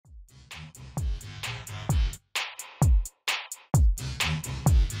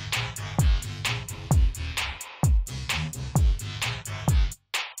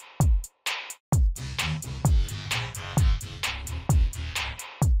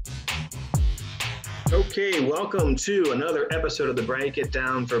Okay, welcome to another episode of the Break It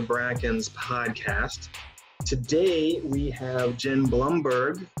Down for Brackens podcast. Today we have Jen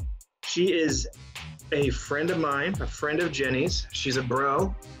Blumberg. She is a friend of mine, a friend of Jenny's. She's a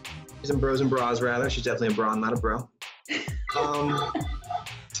bro. She's in Bros and Bras, rather. She's definitely a bra, not a bro.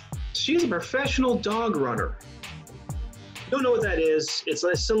 She's a professional dog runner. If you don't know what that is, it's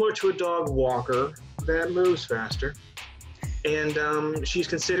similar to a dog walker that moves faster. And she's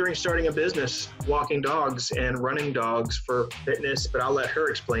considering starting a business, walking dogs and running dogs for fitness, but I'll let her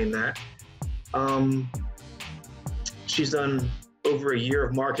explain that. She's done over a year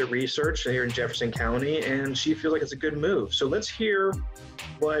of market research here in Jefferson County, and she feels like it's a good move. So let's hear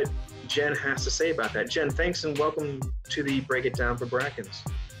what Jen has to say about that. Jen, thanks and welcome to the Break It Down for Brackens.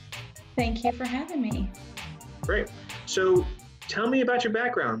 Thank you for having me. Great. So tell me about your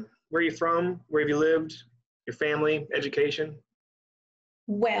background. Where are you from? Where have you lived? Your family, education?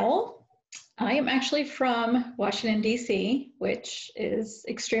 Well, I am actually from Washington, D.C., which is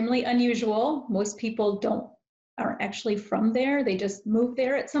extremely unusual. Most people aren't actually from there. They just moved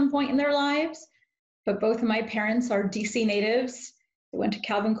there at some point in their lives. But both of my parents are D.C. natives. They went to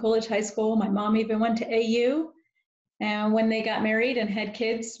Calvin Coolidge High School. My mom even went to AU. And when they got married and had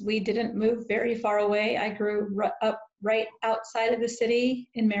kids, we didn't move very far away. I grew up right outside of the city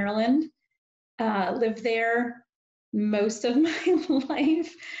in Maryland. Lived there most of my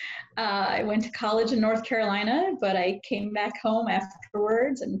life. I went to college in North Carolina, but I came back home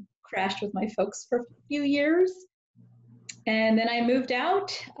afterwards and crashed with my folks for a few years. And then I moved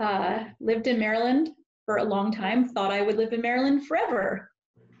out, lived in Maryland for a long time, thought I would live in Maryland forever.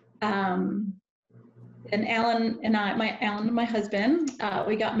 And Alan and my husband,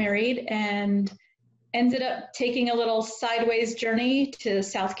 we got married and ended up taking a little sideways journey to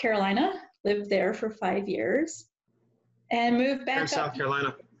South Carolina. Lived there for 5 years and moved back in South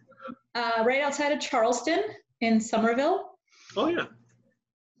Carolina. Right outside of Charleston in Somerville. Oh, yeah.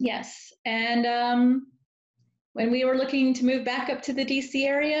 Yes. And when we were looking to move back up to the DC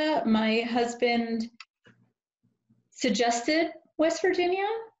area, my husband suggested West Virginia.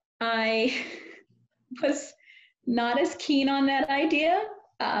 I was not as keen on that idea.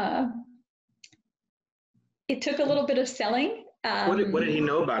 It took a little bit of selling. What did he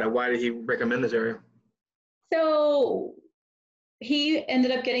know about it? Why did he recommend this area? So he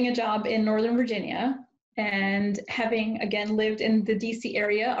ended up getting a job in Northern Virginia, and having, again, lived in the DC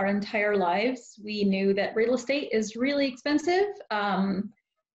area our entire lives, we knew that real estate is really expensive.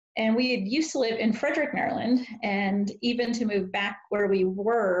 And we had used to live in Frederick, Maryland, and even to move back where we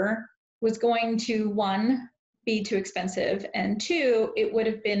were was going to, one, be too expensive, and two, it would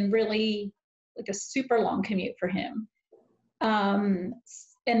have been really like a super long commute for him. And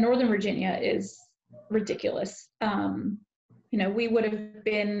Northern Virginia is ridiculous. We would have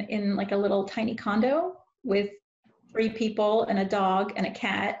been in like a little tiny condo with 3 people and a dog and a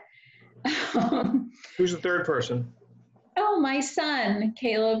cat. Who's the third person? Oh, my son,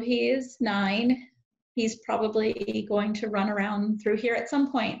 Caleb. He is 9. He's probably going to run around through here at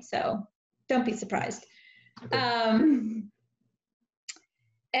some point, so don't be surprised. Okay.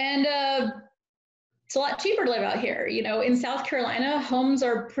 It's a lot cheaper to live out here. In South Carolina, homes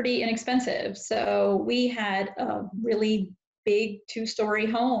are pretty inexpensive. So we had a really big 2-story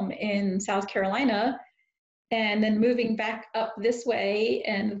home in South Carolina, and then moving back up this way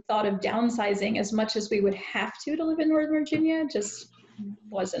and thought of downsizing as much as we would have to live in Northern Virginia just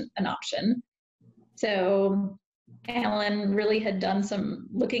wasn't an option. So Alan really had done some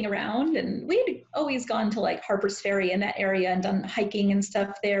looking around, and we'd always gone to like Harper's Ferry in that area and done hiking and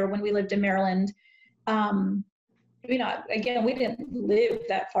stuff there when we lived in Maryland. Again, we didn't live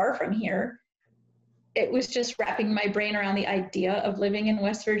that far from here. It was just wrapping my brain around the idea of living in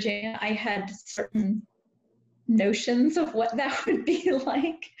West Virginia. I had certain notions of what that would be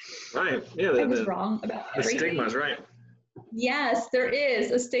like. Right. Yeah. I was wrong about everything. The stigma's right. Yes, there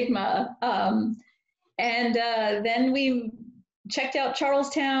is a stigma. And then we checked out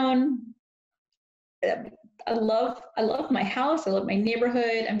Charlestown. I love my house. I love my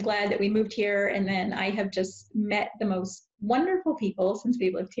neighborhood. I'm glad that we moved here. And then I have just met the most wonderful people since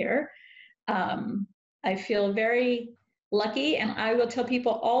we've lived here. I feel very lucky, and I will tell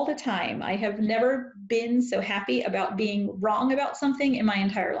people all the time, I have never been so happy about being wrong about something in my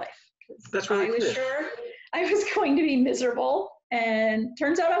entire life. That's really I was sure I was going to be miserable, and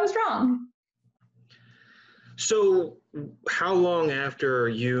turns out I was wrong. So how long after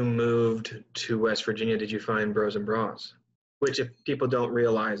you moved to West Virginia did you find Bros and Bras? Which, if people don't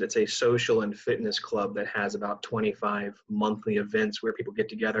realize, it's a social and fitness club that has about 25 monthly events where people get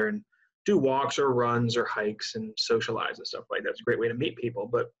together and do walks or runs or hikes and socialize and stuff like that. It's a great way to meet people.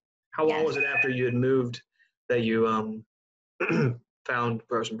 But How long was it after you had moved that you found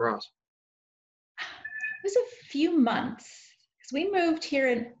Bros and Bras? It was a few months because we moved here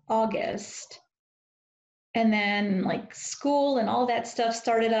in August, and then like school and all that stuff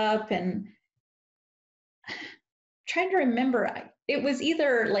started up, and I'm trying to remember, it was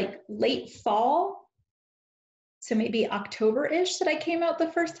either like late fall, so maybe October-ish, that I came out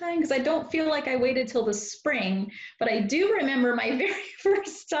the first time, because I don't feel like I waited till the spring, but I do remember my very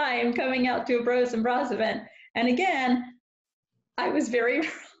first time coming out to a Bros and Bras event. And again, I was very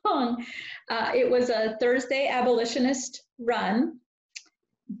wrong. It was a Thursday abolitionist run,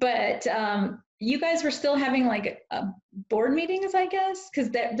 but you guys were still having like a board meetings, I guess, because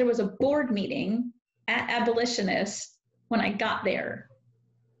there was a board meeting at Abolitionist when I got there.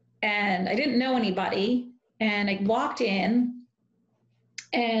 And I didn't know anybody. And I walked in,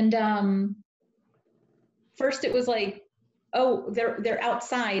 and first it was like, oh, they're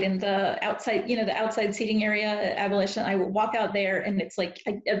outside in the outside, the outside seating area at Abolition. I walk out there, and it's like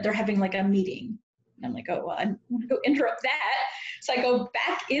they're having like a meeting. And I'm like, oh, well, I'm going to go interrupt that. So I go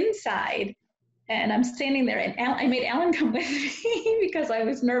back inside, and I'm standing there, and I made Alan come with me because I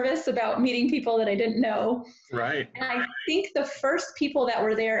was nervous about meeting people that I didn't know. Right. And I think the first people that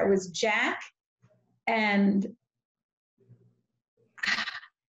were there, it was Jack and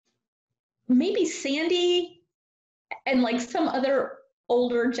maybe Sandy and like some other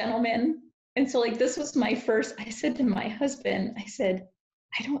older gentleman. And so like this was my first, I said to my husband, I said,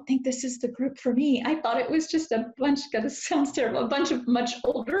 I don't think this is the group for me. I thought it was just a bunch, God, this sounds terrible, a bunch of much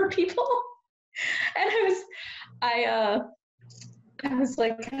older people. And I was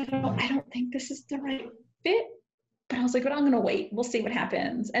like, I don't think this is the right fit. But I was like, but I'm going to wait. We'll see what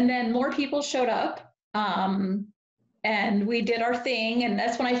happens. And then more people showed up. And we did our thing. And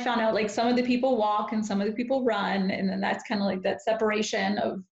that's when I found out like some of the people walk and some of the people run. And then that's kind of like that separation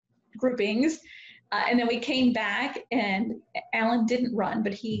of groupings. And then we came back, and Alan didn't run,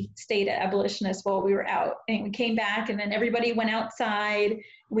 but he stayed at Abolitionist while we were out. And we came back, and then everybody went outside.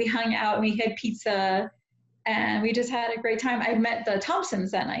 We hung out, and we had pizza, and we just had a great time. I met the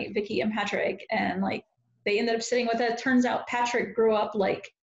Thompsons that night, Vicky and Patrick, and like they ended up sitting with us. Turns out Patrick grew up like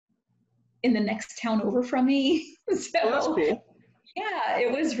in the next town over from me. So that's cool. Yeah,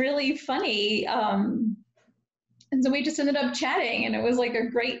 it was really funny. And so we just ended up chatting, and it was like a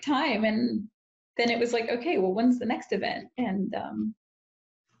great time. And then it was like, okay, well, when's the next event? And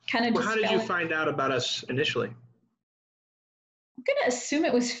kind of. Well, how did you find out about us initially? I'm gonna assume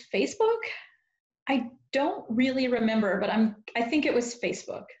it was Facebook. I don't really remember, but I think it was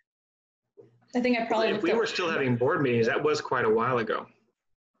Facebook. I think I probably. If we were still having board meetings, that was quite a while ago.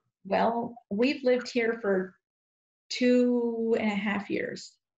 Well, we've lived here for 2.5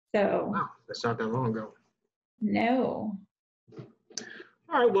 years, so. Wow, that's not that long ago. No.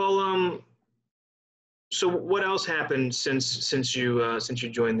 All right. Well, so what else happened since you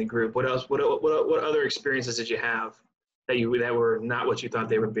joined the group? What else? What other experiences did you have that were not what you thought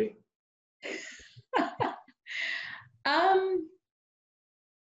they would be?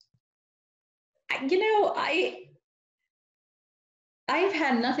 I've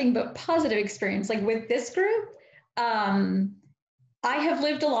had nothing but positive experience. Like with this group, I have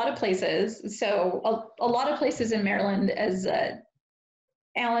lived a lot of places. So a lot of places in Maryland, as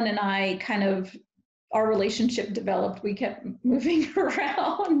Alan and I kind of, our relationship developed, we kept moving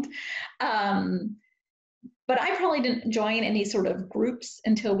around. But I probably didn't join any sort of groups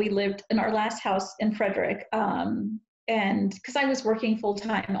until we lived in our last house in Frederick. And because I was working full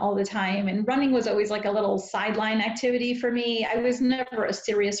time all the time, and running was always like a little sideline activity for me. I was never a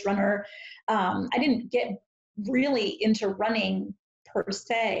serious runner. I didn't get really into running per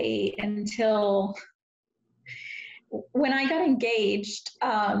se until when I got engaged.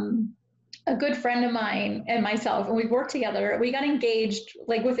 A good friend of mine and myself, and we worked together, we got engaged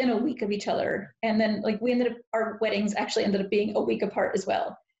like within a week of each other. And then like our weddings actually ended up being a week apart as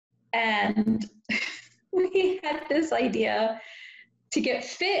well. And we had this idea to get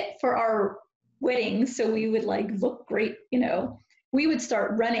fit for our weddings, so we would like look great, we would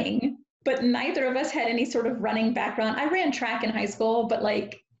start running, but neither of us had any sort of running background. I ran track in high school, but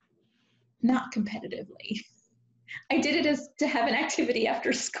like not competitively. I did it as to have an activity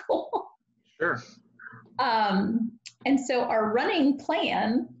after school. Sure. And so our running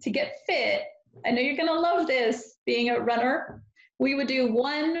plan to get fit, I know you're going to love this being a runner, we would do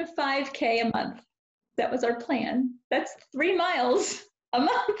 1 5K a month. That was our plan. That's 3 miles a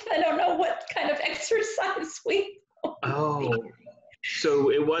month. I don't know what kind of exercise we. Oh,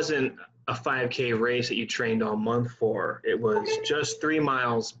 so it wasn't a 5K race that you trained all month for. It was just 3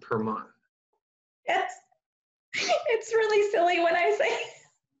 miles per month. Yes. It's really silly when I say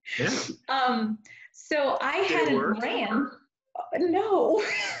Yeah. So I hadn't ran. No.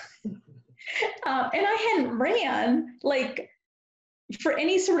 And I hadn't ran like for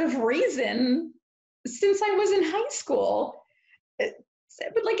any sort of reason since I was in high school.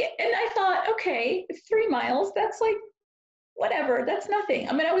 But like, and I thought, okay, 3 miles, that's like, whatever, that's nothing.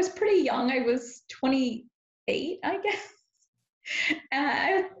 I mean, I was pretty young. I was 28, I guess.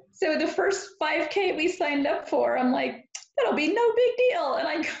 So the first 5K we signed up for, I'm like, that'll be no big deal. And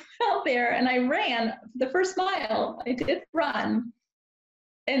I got out there and I ran the first mile. I did run.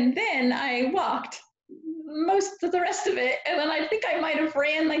 And then I walked most of the rest of it. And then I think I might have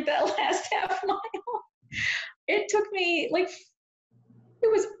ran like that last half mile. It took me like,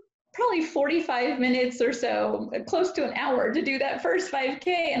 it was probably 45 minutes or so, close to an hour to do that first 5K.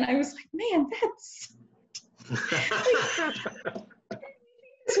 And I was like, man, this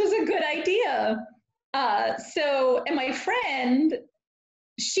was a good idea. And my friend,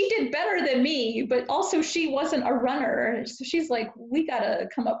 she did better than me, but also she wasn't a runner. So she's like, we got to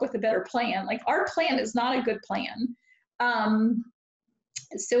come up with a better plan. Like, our plan is not a good plan.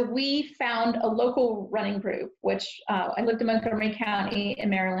 So we found a local running group, which I lived in Montgomery County in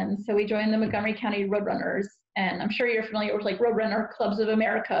Maryland. So we joined the Montgomery County Roadrunners. And I'm sure you're familiar with like Roadrunner Clubs of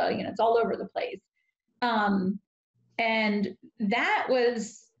America. You know, it's all over the place. And that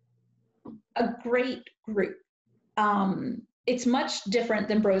was a great group. It's much different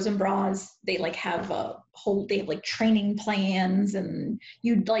than Bros and Bras. They like have a whole, they have like training plans, and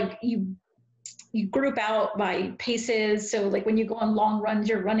you group out by paces. So like when you go on long runs,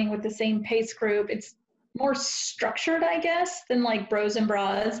 you're running with the same pace group. It's more structured, I guess, than like Bros and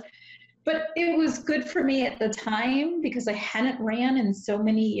Bras. But it was good for me at the time because I hadn't ran in so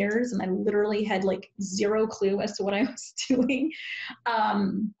many years and I literally had like zero clue as to what I was doing.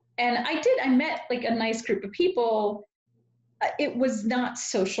 And I met like a nice group of people. It was not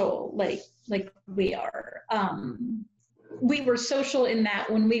social like we are. We were social in that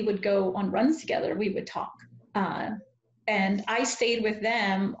when we would go on runs together, we would talk. And I stayed with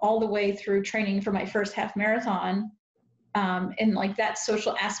them all the way through training for my first half marathon. And like that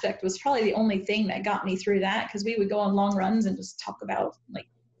social aspect was probably the only thing that got me through that, because we would go on long runs and just talk about like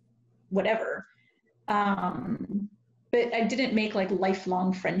whatever. But I didn't make like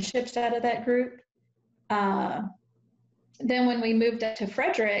lifelong friendships out of that group. Then when we moved up to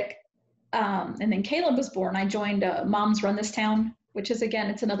Frederick, and then Caleb was born, I joined Moms Run This Town, which is, again,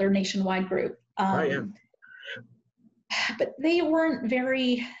 it's another nationwide group. But they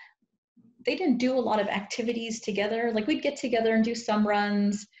didn't do a lot of activities together. Like we'd get together and do some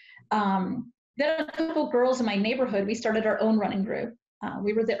runs. Then a couple girls in my neighborhood, we started our own running group.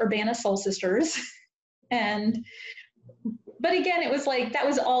 We were the Urbana Soul Sisters. But again, it was like, that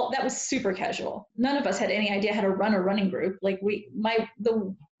was super casual. None of us had any idea how to run a running group. Like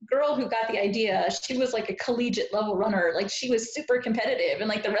the girl who got the idea, she was like a collegiate level runner. Like she was super competitive. And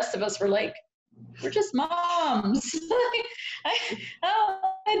like the rest of us were like, we're just moms.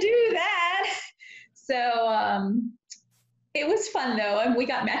 I do that. So it was fun though. And we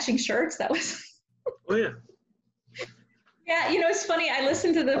got matching shirts. That was. Oh yeah. Yeah. It's funny. I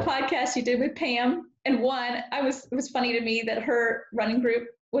listened to the podcast you did with Pam. And it was funny to me that her running group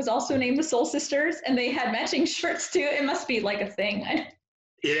was also named the Soul Sisters, and they had matching shirts too. It must be like a thing.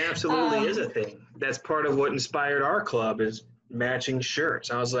 It absolutely is a thing. That's part of what inspired our club, is matching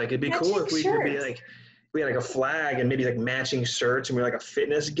shirts. I was like, it'd be cool if we could be like, we had like a flag and maybe like matching shirts, and we're like a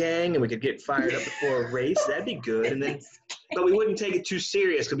fitness gang, and we could get fired up before a race. That'd be good. And then, but we wouldn't take it too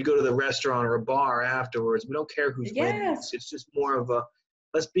serious because we go to the restaurant or a bar afterwards. We don't care who's winning. It's just more of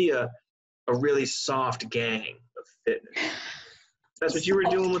let's be a really soft gang of fitness. That's what you were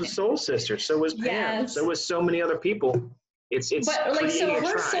doing with the Soul Sisters. So was Pam. Yes. So was so many other people. But like, so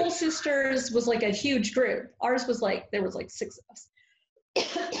her Soul Sisters was like a huge group. Ours was like, there was like 6 of us.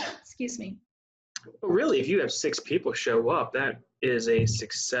 Excuse me. Well, really, if you have 6 people show up, that is a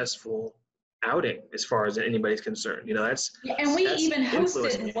successful outing as far as anybody's concerned. That's and we even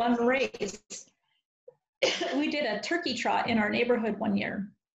hosted one race. We did a turkey trot in our neighborhood one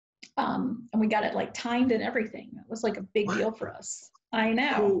year. And we got it like timed and everything. It was like a big deal for us. I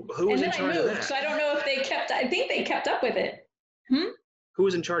know. Who was in charge of that? So I don't know if I think they kept up with it. Who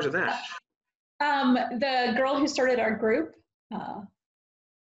was in charge of that? The girl who started our group. But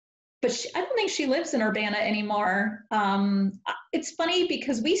I don't think she lives in Urbana anymore. It's funny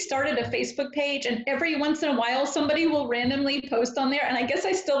because we started a Facebook page, and every once in a while somebody will randomly post on there, and I guess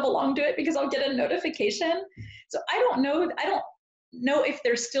I still belong to it because I'll get a notification. So I don't know if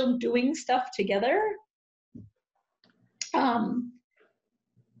they're still doing stuff together.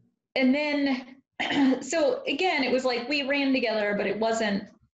 And then, so again, it was like we ran together, but it wasn't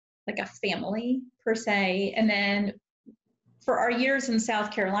like a family per se. And then for our years in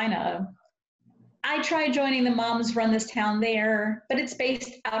South Carolina, I tried joining the Moms Run This Town there, but it's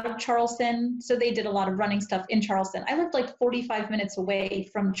based out of Charleston. So they did a lot of running stuff in Charleston. I lived like 45 minutes away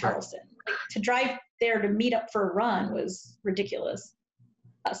from Charleston. Like, to drive there to meet up for a run was ridiculous.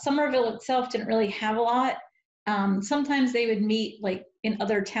 Somerville itself didn't really have a lot. Sometimes they would meet like in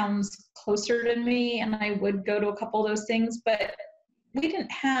other towns closer to me, and I would go to a couple of those things, but I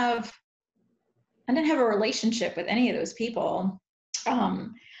didn't have a relationship with any of those people.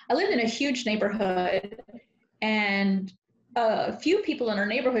 I lived in a huge neighborhood, and a few people in our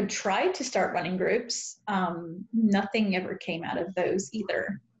neighborhood tried to start running groups. Nothing ever came out of those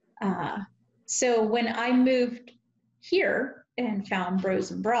either. So when I moved here and found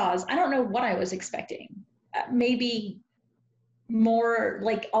Bros and Bras, I don't know what I was expecting. Maybe more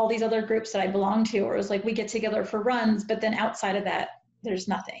like all these other groups that I belong to, or it was like we get together for runs, but then outside of that, there's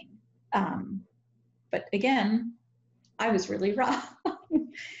nothing. But again, I was really wrong.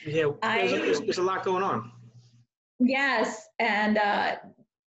 Yeah, there's a lot going on. Yes, and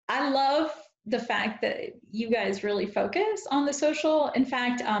I love the fact that you guys really focus on the social. In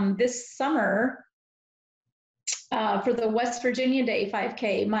fact, this summer, for the West Virginia Day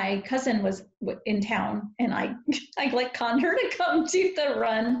 5K, my cousin was in town, and I like conned her to come do the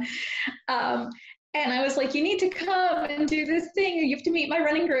run. And I was like, you need to come and do this thing. You have to meet my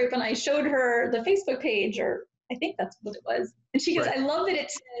running group. And I showed her the Facebook page, or I think that's what it was. And she goes, right. I love that it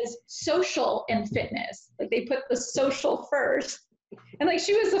says social and fitness. Like they put the social first. And like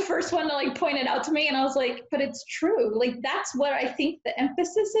she was the first one to like point it out to me. And I was like, but it's true. Like that's what I think the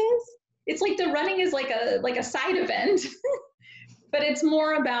emphasis is. It's like the running is like a side event, but it's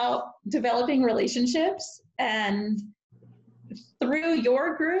more about developing relationships. And through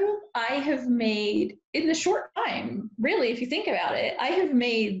your group, I have made, in the short time, really, if you think about it, I have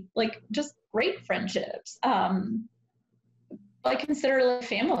made like just great friendships. I consider like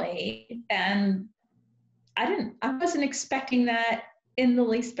family, and I wasn't expecting that in the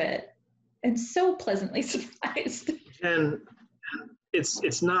least bit, and so pleasantly surprised. Jen,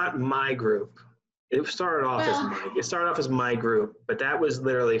 it's not my group. It started off as my group, but that was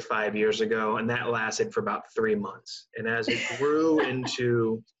literally 5 years ago, and that lasted for about 3 months. And as it grew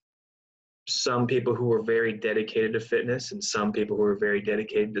into some people who were very dedicated to fitness and some people who were very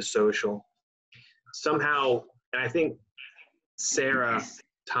dedicated to social, somehow, and I think Sarah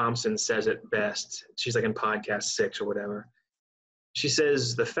Thompson says it best. She's like in podcast 6 or whatever. She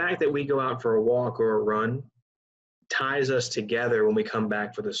says the fact that we go out for a walk or a run ties us together when we come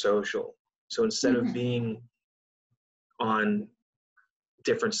back for the social. So instead of being on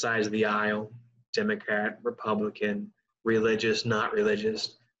different sides of the aisle, Democrat, Republican, religious, not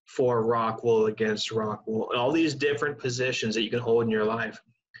religious, for Rockwool, against Rockwool, all these different positions that you can hold in your life.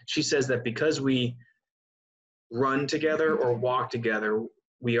 She says that because we run together or walk together,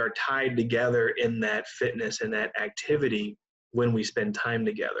 we are tied together in that fitness and that activity when we spend time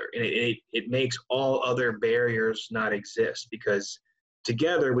together. And it makes all other barriers not exist, because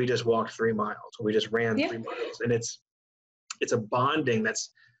together we just walked 3 miles, or we just ran 3 miles, and it's a bonding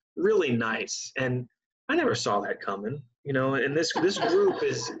that's really nice. And I never saw that coming, you know. And this group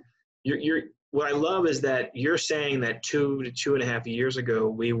is you're what I love is that you're saying that 2 to 2.5 years ago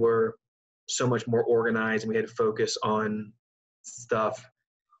we were so much more organized and we had to focus on stuff.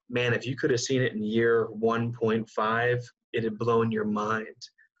 Man, if you could have seen it in year 1.5, it had blown your mind.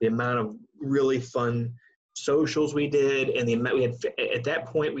 The amount of really fun socials we did, and the amount we had at that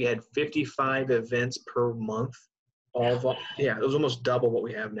point, we had 55 events per month. It was almost double what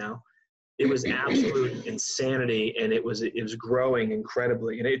we have now. It was absolute insanity, and it was growing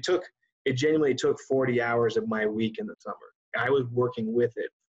incredibly. And it genuinely took 40 hours of my week in the summer. I was working with it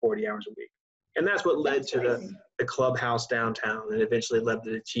 40 hours a week. And that's what led to the clubhouse downtown, and eventually led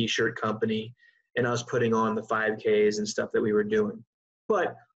to the t-shirt company and us putting on the 5Ks and stuff that we were doing.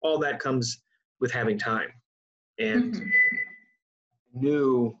 But all that comes with having time. And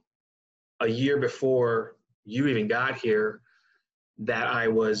knew a year before you even got here that I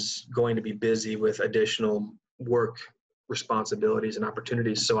was going to be busy with additional work responsibilities and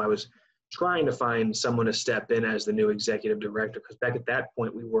opportunities. So I was trying to find someone to step in as the new executive director, because back at that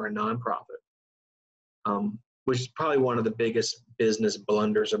point we were a nonprofit, which is probably one of the biggest business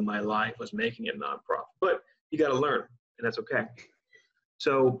blunders of my life, was making it nonprofit. But you got to learn, and that's okay.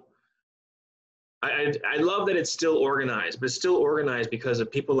 So I love that it's still organized, but it's still organized because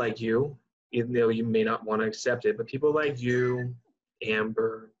of people like you, even though you may not want to accept it, but people like you,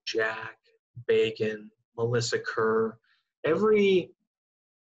 Amber, Jack, Bacon, Melissa Kerr, every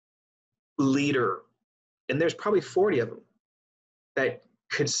leader, and there's probably 40 of them, that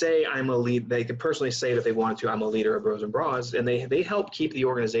could say I'm a lead. They could personally say that they wanted to, I'm a leader of Bros and Bras, and they help keep the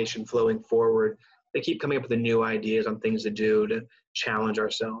organization flowing forward. They keep coming up with the new ideas on things to do to challenge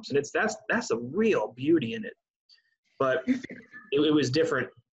ourselves. And that's a real beauty in it. But it was different.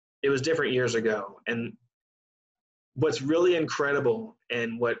 It was different years ago. And what's really incredible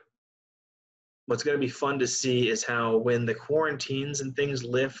and what's going to be fun to see is how when the quarantines and things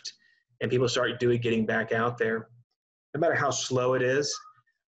lift and people start getting back out there, no matter how slow it is,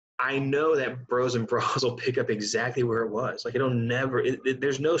 I know that Bros and Bras will pick up exactly where it was. Like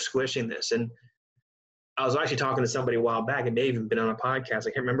there's no squishing this. And I was actually talking to somebody a while back, and they've even been on a podcast.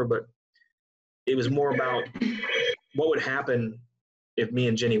 I can't remember, but it was more about what would happen if me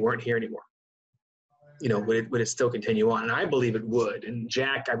and Jenny weren't here anymore. Would it still continue on? And I believe it would. And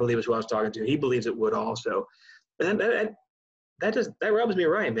Jack, I believe, is who I was talking to. He believes it would also. And that rubs me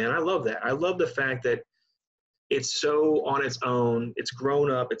right, man. I love that. I love the fact that it's so on its own. It's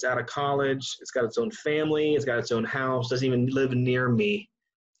grown up. It's out of college. It's got its own family. It's got its own house. Doesn't even live near me.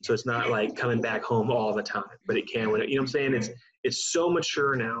 So it's not like coming back home all the time, but it can when you know what I'm saying? It's so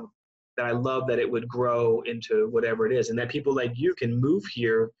mature now that I love that it would grow into whatever it is. And that people like you can move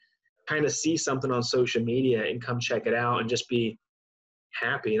here, kind of see something on social media and come check it out and just be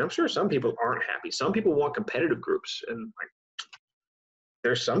happy. And I'm sure some people aren't happy. Some people want competitive groups, and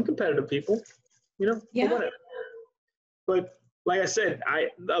there's some competitive people, Yeah. whatever. But like I said,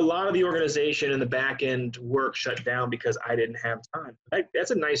 a lot of the organization and the back end work shut down because I didn't have time.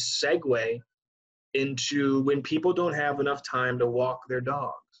 That's a nice segue into when people don't have enough time to walk their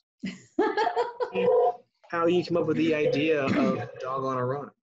dogs. How you come up with the idea of Dog on a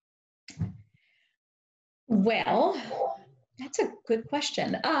Run? Well, that's a good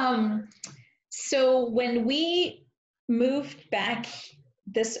question. So when we moved back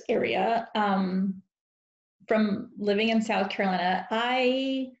this area, from living in South Carolina,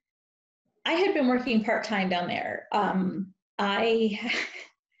 I had been working part-time down there. I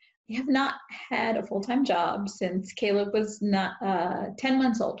have not had a full-time job since Caleb was not 10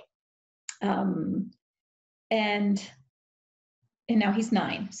 months old. And now he's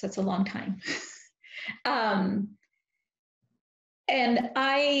 9, so it's a long time. And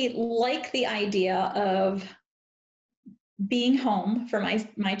I like the idea of being home for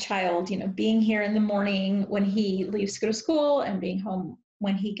my child, being here in the morning when he leaves to go to school and being home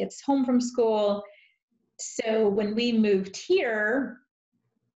when he gets home from school. So when we moved here,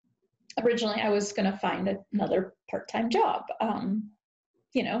 originally I was going to find another part-time job.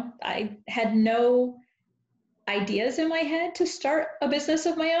 I had no ideas in my head to start a business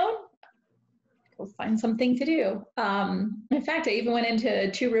of my own. Go find something to do. In fact, I even went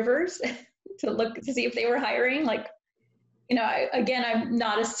into Two Rivers to see if they were hiring. I'm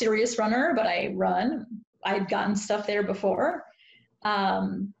not a serious runner, but I run. I'd gotten stuff there before.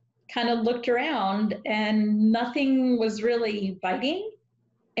 Kind of looked around and nothing was really biting.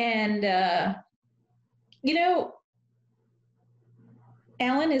 And,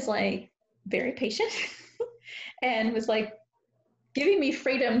 Alan is very patient and was giving me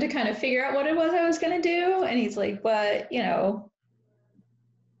freedom to kind of figure out what it was I was going to do. And he's like, but,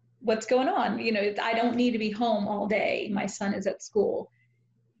 what's going on? I don't need to be home all day. My son is at school.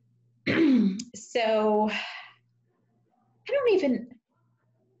 So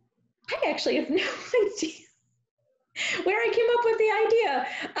I actually have no idea where I came up with the idea.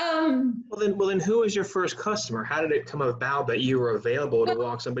 Well then who was your first customer? How did it come about that you were available to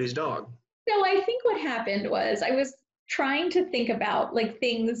walk somebody's dog? So I think what happened was I was trying to think about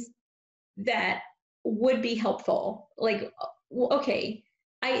things that would be helpful. Okay,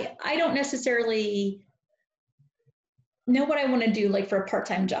 I don't necessarily know what I want to do for a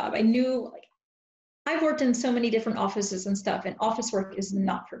part-time job. I knew I've worked in so many different offices and stuff, and office work is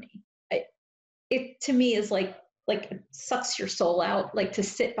not for me. It to me is it sucks your soul out, to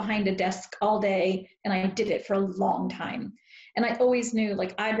sit behind a desk all day. And I did it for a long time. And I always knew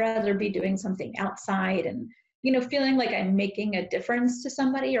I'd rather be doing something outside and, feeling like I'm making a difference to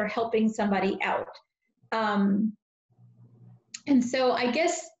somebody or helping somebody out. And so I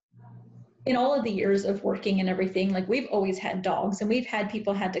guess in all of the years of working and everything, we've always had dogs, and we've had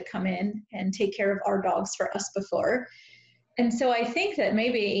people had to come in and take care of our dogs for us before. And so I think that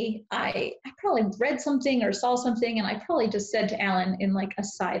maybe I probably read something or saw something, and I probably just said to Alan in a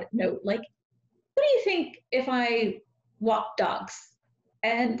side note, what do you think if I walk dogs?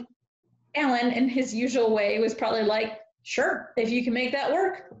 And Alan, in his usual way, was probably sure, if you can make that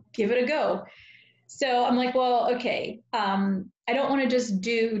work, give it a go. So I'm well, okay. I don't want to just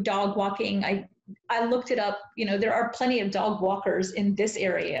do dog walking. I looked it up. There are plenty of dog walkers in this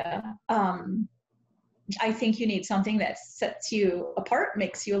area. I think you need something that sets you apart,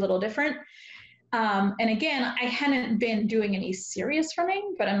 makes you a little different. And again, I hadn't been doing any serious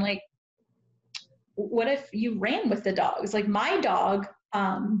running, but I'm like, what if you ran with the dogs? Like my dog,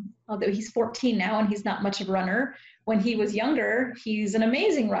 although he's 14 now and he's not much of a runner, when he was younger, he's an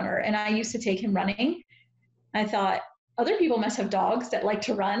amazing runner. And I used to take him running. I thought, other people must have dogs that like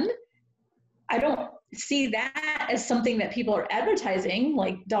to run. I don't see that as something that people are advertising,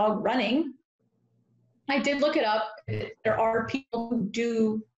 like dog running. I did look it up. There are people who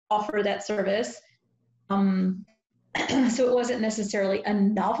do offer that service. So it wasn't necessarily a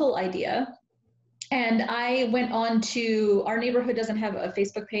novel idea. And I went on to, our neighborhood doesn't have a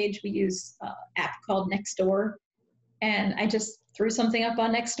Facebook page. We use an app called Nextdoor. And I just threw something up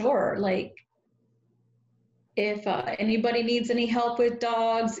on Nextdoor, like, if anybody needs any help with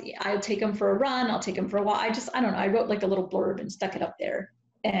dogs, I'll take them for a run, I'll take them for a walk. I don't know, I wrote like a little blurb and stuck it up there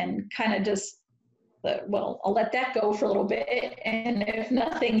and kind of just, well, I'll let that go for a little bit. And if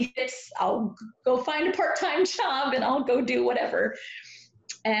nothing hits, I'll go find a part-time job and I'll go do whatever.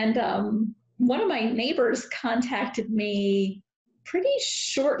 And one of my neighbors contacted me pretty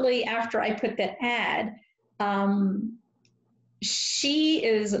shortly after I put that ad. She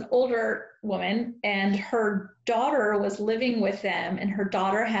is an older woman and her daughter was living with them, and her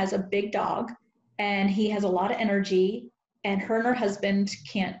daughter has a big dog and he has a lot of energy, and her and her husband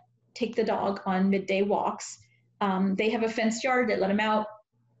can't take the dog on midday walks. They have a fenced yard that let him out.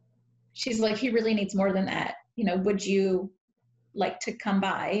 She's like, he really needs more than that. You know, would you like to come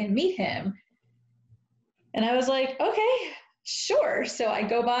by and meet him? And I was like, okay, sure. So I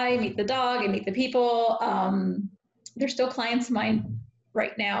go by, meet the dog, and meet the people. They're still clients of mine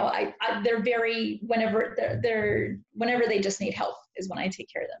right now. They're very, whenever they just need help is when I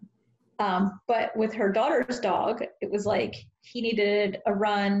take care of them. But with her daughter's dog, it was like he needed a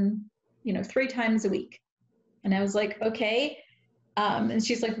run, 3 times a week. And I was like, okay. And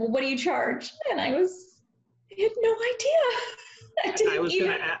she's like, well, what do you charge? And I had no idea.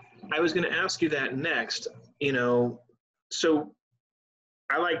 I was going to ask you that next. So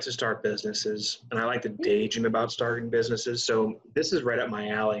I like to start businesses, and I like to daydream about starting businesses. So this is right up my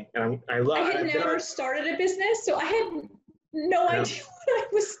alley. And I had never started a business, so I had no idea what I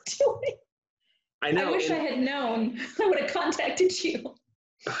was doing. I know. I wish I had known. I would have contacted you.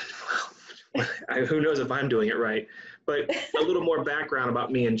 Well, who knows if I'm doing it right. But a little more background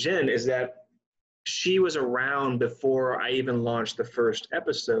about me and Jen is that she was around before I even launched the first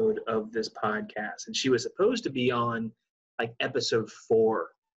episode of this podcast. And she was supposed to be on like episode 4,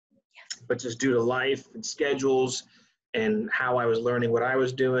 but just due to life and schedules and how I was learning what I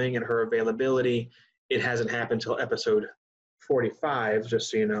was doing and her availability, it hasn't happened till episode 45, just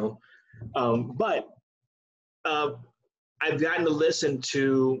so you know. But I've gotten to listen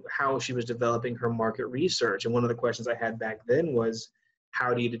to how she was developing her market research. And one of the questions I had back then was,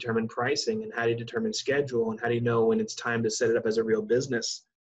 how do you determine pricing, and how do you determine schedule, and how do you know when it's time to set it up as a real business?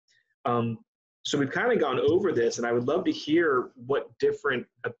 So we've kind of gone over this, and I would love to hear what different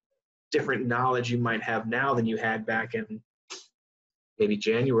knowledge you might have now than you had back in maybe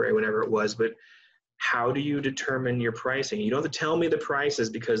January, whenever it was. But how do you determine your pricing? You don't have to tell me the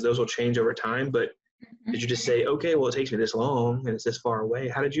prices because those will change over time, but did you just say, okay, well, it takes me this long and it's this far away?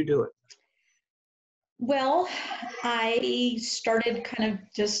 How did you do it? Well, I started kind of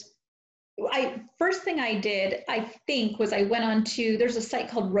first thing I did, I think, was I went on to, there's a site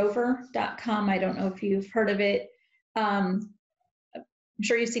called rover.com. I don't know if you've heard of it. I'm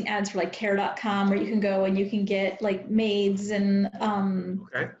sure you've seen ads for like care.com, where you can go and you can get like maids and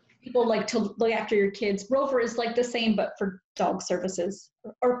people like to look after your kids. Rover is like the same, but for dog services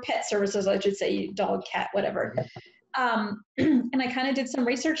or pet services, I should say, dog, cat, whatever. And I kind of did some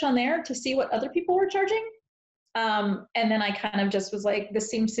research on there to see what other people were charging. And then I kind of just was like, this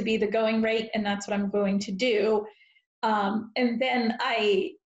seems to be the going rate, and that's what I'm going to do. And then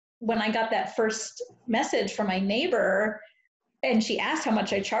when I got that first message from my neighbor and she asked how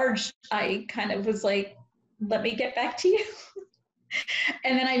much I charged, I kind of was like, let me get back to you.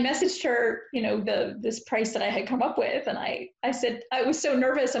 And then I messaged her, this price that I had come up with. And I said, I was so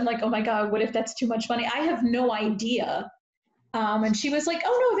nervous. I'm like, oh my God, what if that's too much money? I have no idea. And she was like,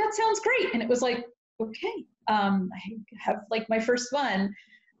 oh no, that sounds great. And it was like, okay, I have like my first one.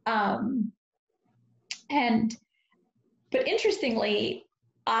 But interestingly,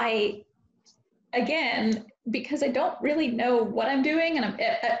 again, because I don't really know what I'm doing, and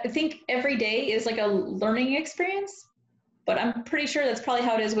I think every day is like a learning experience, but I'm pretty sure that's probably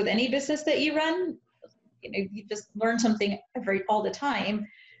how it is with any business that you run. You just learn something all the time.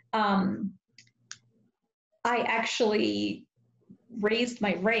 I actually raised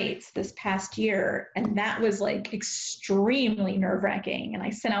my rates this past year, and that was like extremely nerve-wracking. And I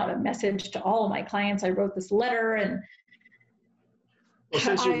sent out a message to all of my clients. I wrote this letter, and well,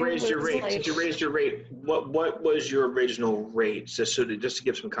 since you raised your rate, what was your original rate? Just to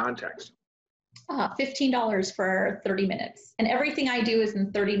give some context. $15 for 30 minutes. And everything I do is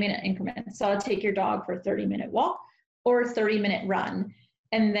in 30-minute increments. So I'll take your dog for a 30-minute walk or a 30-minute run.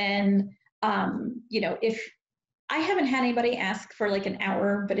 And then, if I haven't had anybody ask for like an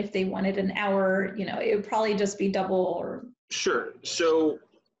hour, but if they wanted an hour, it would probably just be double or. Sure. So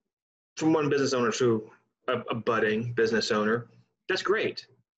from one business owner to a budding business owner, that's great.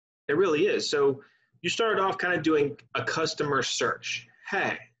 It really is. So you started off kind of doing a customer search.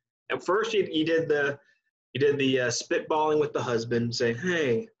 Hey, at first you did the spitballing with the husband, saying,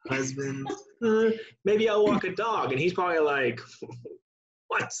 "Hey, husband, maybe I'll walk a dog," and he's probably like,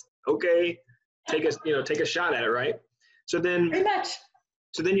 "What? Okay, take a shot at it, right?" So then, pretty much.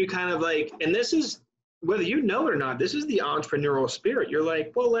 So then you kind of like, and this is whether you know it or not, this is the entrepreneurial spirit. You're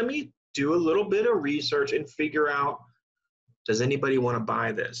like, well, let me do a little bit of research and figure out, does anybody want to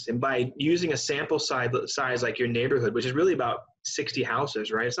buy this? And by using a sample size like your neighborhood, which is really about 60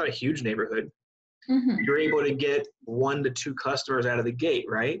 houses, right? It's not a huge neighborhood. Mm-hmm. You're able to get 1 to 2 customers out of the gate,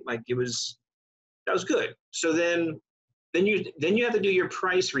 right? Like that was good. So then you have to do your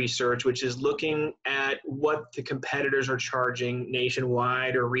price research, which is looking at what the competitors are charging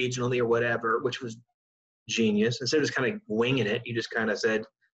nationwide or regionally or whatever, which was genius. Instead of just kind of winging it, you just kind of said,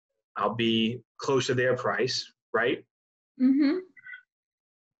 I'll be close to their price, right? Mm-hmm.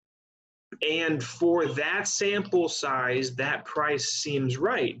 And for that sample size, that price seems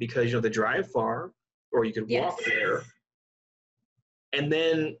right because, the drive far, or you could walk there. And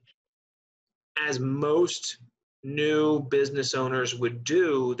then as most new business owners would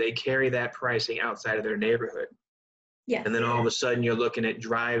do, they carry that pricing outside of their neighborhood. Yes. And then all of a sudden you're looking at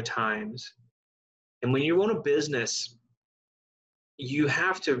drive times. And when you own a business, you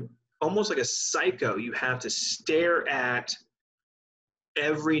have to, almost like a psycho, you have to stare at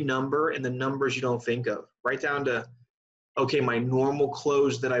every number and the numbers you don't think of, right down to, okay, my normal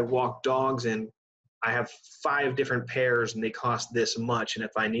clothes that I walk dogs in, I have 5 different pairs and they cost this much. And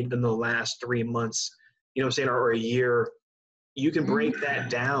if I need them the last 3 months, or a year, you can break that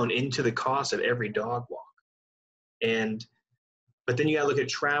down into the cost of every dog walk. But then you got to look at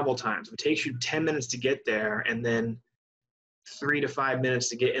travel times. If it takes you 10 minutes to get there and then 3 to 5 minutes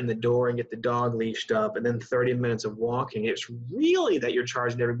to get in the door and get the dog leashed up, and then 30 minutes of walking, it's really that you're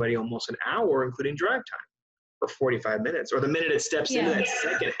charging everybody almost an hour, including drive time, or 45 minutes, or the minute it steps into that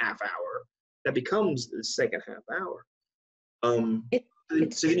second half hour, that becomes the second half hour. So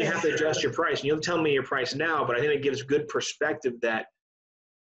then you have to adjust your price. And you'll tell me your price now, but I think it gives good perspective that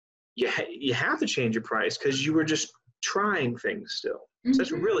you have to change your price because you were just trying things still. So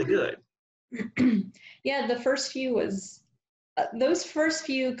that's really good. Yeah, the first few was those first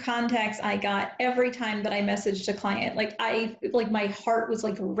few contacts I got every time that I messaged a client. Like my heart was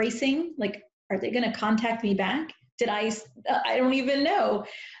like racing. Like, are they going to contact me back? I don't even know.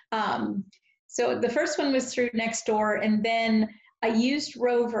 So the first one was through Nextdoor, and then I used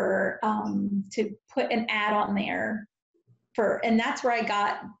Rover to put an ad on there and that's where I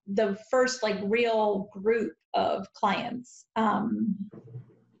got the first like real group of clients. I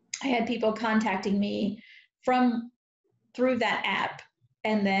had people contacting me through that app,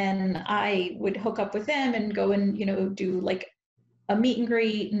 and then I would hook up with them and go and, do like a meet and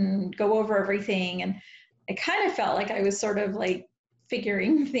greet and go over everything. And I kind of felt like I was sort of like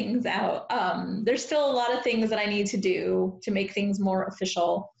figuring things out. There's still a lot of things that I need to do to make things more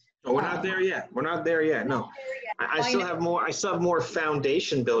official. Oh, we're not there yet. We're not there yet. No, I still have more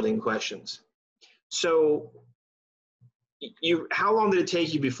foundation building questions. So how long did it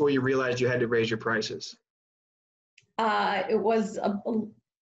take you before you realized you had to raise your prices? It was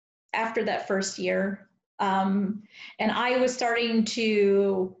after that first year. And I was starting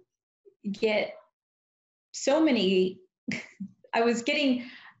to get I was getting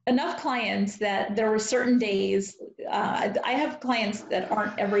enough clients that there were certain days, I have clients that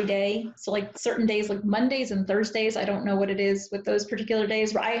aren't every day. So like certain days, like Mondays and Thursdays, I don't know what it is with those particular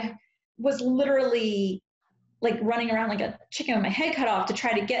days, where I was literally like running around like a chicken with my head cut off to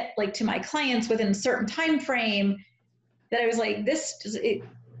try to get like to my clients within a certain time frame, that I was like,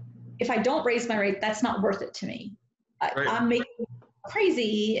 if I don't raise my rate, that's not worth it to me. Right. I'm making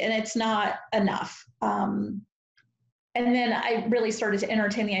crazy and it's not enough. And then I really started to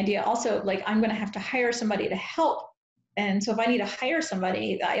entertain the idea also, like, I'm going to have to hire somebody to help. And so if I need to hire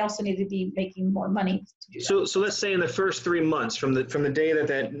somebody, I also need to be making more money to do that. So let's say in the first 3 months from the day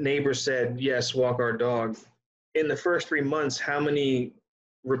that neighbor said, yes, walk our dog, in the first 3 months, how many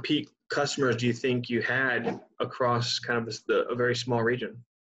repeat customers do you think you had across kind of a very small region?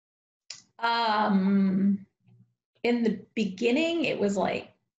 In the beginning, it was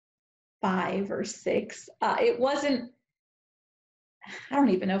like 5 or 6. It wasn't, I don't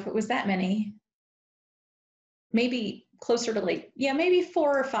even know if it was that many. Maybe closer to like, yeah, maybe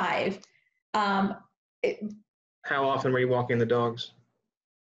 4 or 5. How often were you walking the dogs?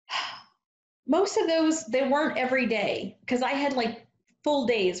 Most of those, they weren't every day, because I had like full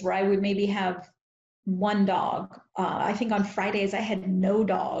days where I would maybe have one dog. I think on Fridays I had no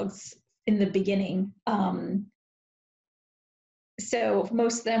dogs in the beginning. So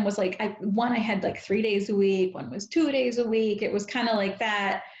most of them was like, I had like 3 days a week, one was 2 days a week. It was kind of like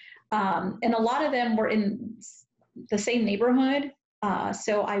that. And a lot of them were in the same neighborhood.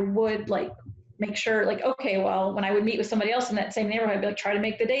 So I would like make sure like, okay, well, when I would meet with somebody else in that same neighborhood, I'd be like, try to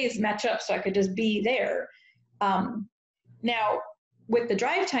make the days match up so I could just be there. Now, with the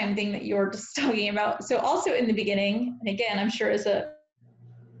drive time thing that you were just talking about, so also in the beginning, and again, I'm sure as a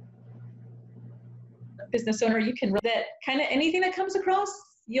business owner, you can that kind of anything that comes across,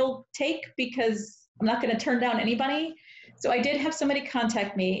 you'll take, because I'm not going to turn down anybody. So I did have somebody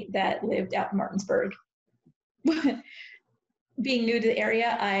contact me that lived out in Martinsburg. Being new to the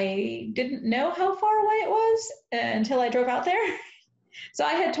area, I didn't know how far away it was until I drove out there. So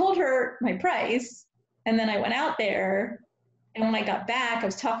I had told her my price, and then I went out there, and when I got back, I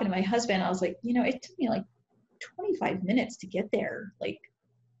was talking to my husband. I was like, it took me like 25 minutes to get there. Like,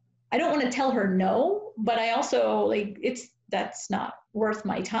 I don't want to tell her no, but I also like, that's not worth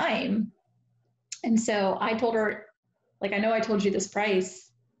my time. And so I told her, like, I know I told you this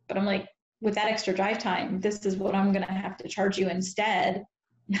price, but I'm like, with that extra drive time, this is what I'm going to have to charge you instead.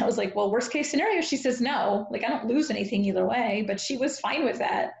 And I was like, well, worst case scenario, she says no. Like, I don't lose anything either way, but she was fine with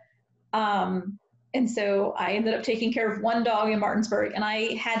that. And so I ended up taking care of one dog in Martinsburg, and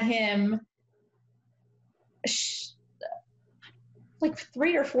I had him like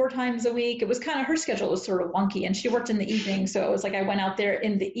 3 or 4 times a week. It was kind of, her schedule was sort of wonky, and she worked in the evening. So it was like, I went out there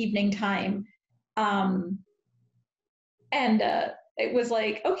in the evening time. It was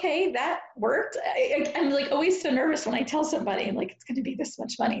like, okay, that worked. I'm like always so nervous when I tell somebody, I'm like, it's going to be this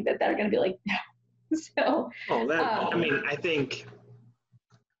much money, that they're going to be like, no. So, I mean, I think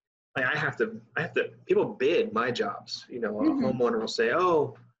like I have to, people bid my jobs, a homeowner will say,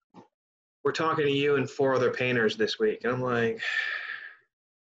 oh, we're talking to you and 4 other painters this week. And I'm like,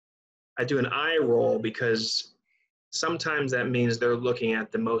 I do an eye roll, because sometimes that means they're looking at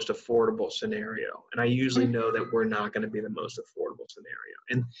the most affordable scenario. And I usually know that we're not going to be the most affordable scenario.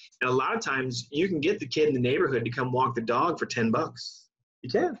 And a lot of times you can get the kid in the neighborhood to come walk the dog for $10. You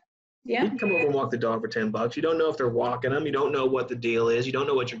can. Yeah. You can come over and walk the dog for $10. You don't know if they're walking them. You don't know what the deal is. You don't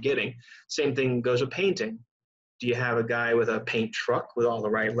know what you're getting. Same thing goes with painting. Do you have a guy with a paint truck with all the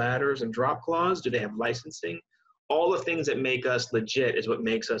right ladders and drop claws? Do they have licensing? All the things that make us legit is what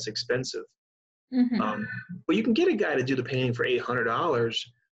makes us expensive. But you can get a guy to do the painting for $800,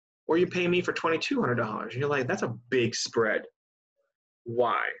 or you pay me for $2,200. And you're like, that's a big spread.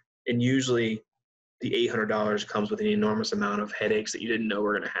 Why? And usually the $800 comes with an enormous amount of headaches that you didn't know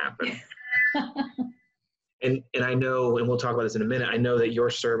were going to happen. And I know, and we'll talk about this in a minute, I know that your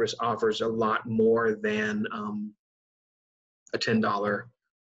service offers a lot more than a $10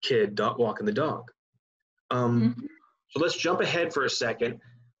 kid walking the dog. So let's jump ahead for a second.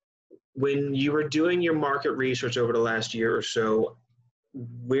 When you were doing your market research over the last year or so,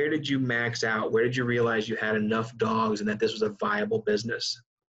 where did you max out? Where did you realize you had enough dogs and that this was a viable business?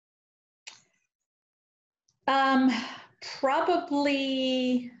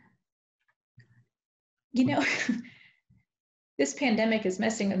 Probably, this pandemic is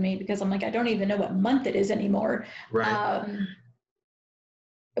messing with me, because I'm like, I don't even know what month it is anymore. Right.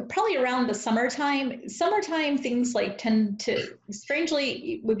 Probably around the summertime. Summertime, things like tend to,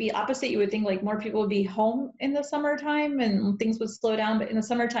 strangely, would be opposite. You would think like more people would be home in the summertime and things would slow down, but in the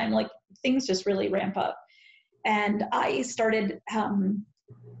summertime, like things just really ramp up. And I started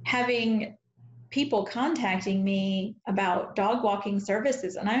having people contacting me about dog walking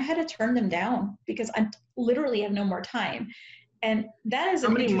services, and I had to turn them down because I literally have no more time. And that is how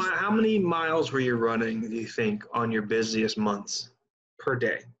many miles were you running, do you think, on your busiest months per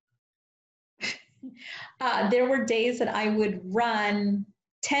day? There were days that I would run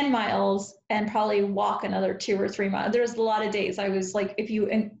 10 miles and probably walk another 2 or 3 miles. There was a lot of days I was like, if you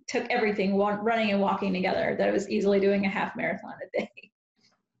took everything, running and walking together, that I was easily doing a half marathon a day.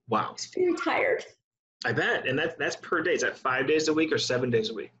 Wow. I was very tired. I bet. And that's per day. Is that 5 days a week or 7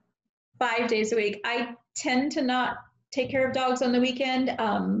 days a week? 5 days a week. I tend to not take care of dogs on the weekend.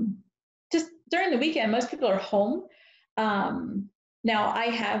 Just during the weekend, most people are home. Now I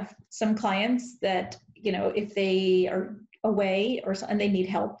have some clients that, if they are away and they need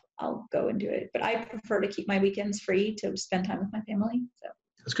help, I'll go and do it. But I prefer to keep my weekends free to spend time with my family. So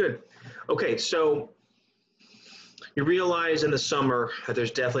that's good. Okay, so you realize in the summer that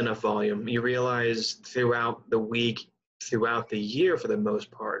there's definitely enough volume. You realize throughout the week, throughout the year for the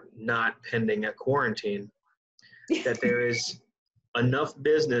most part, not pending a quarantine, that there is enough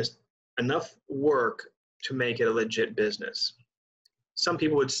business, enough work to make it a legit business. Some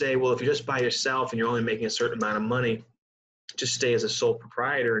people would say, well, if you're just by yourself and you're only making a certain amount of money, just stay as a sole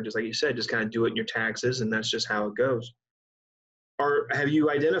proprietor and just like you said, just kind of do it in your taxes and that's just how it goes. Or have you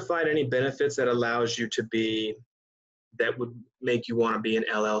identified any benefits that allows you to be, that would make you want to be an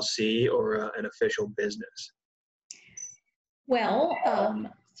LLC or an official business? Well,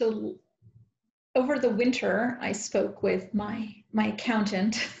 so over the winter, I spoke with my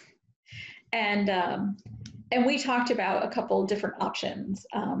accountant, and we talked about a couple different options.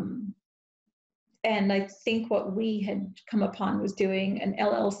 And I think what we had come upon was doing an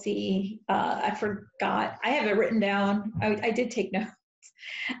LLC. I forgot. I have it written down. I did take notes.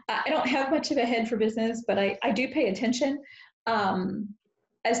 I don't have much of a head for business, but I do pay attention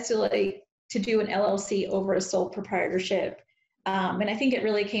as to do an LLC over a sole proprietorship. And I think it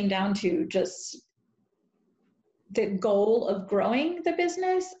really came down to just the goal of growing the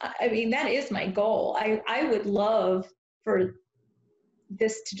business. I mean, that is my goal. I would love for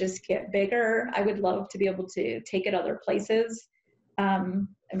this to just get bigger. I would love to be able to take it other places. I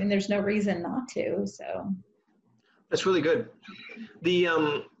mean, there's no reason not to, so. That's really good.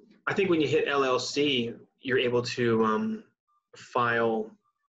 I think when you hit LLC, you're able to file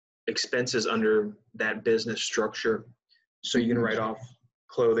expenses under that business structure. So you can write off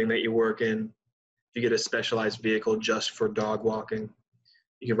clothing that you work in. If you get a specialized vehicle just for dog walking,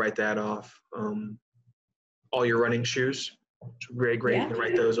 you can write that off. All your running shoes, it's very great. Yeah. You can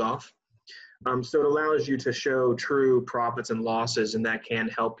write those off. So it allows you to show true profits and losses, and that can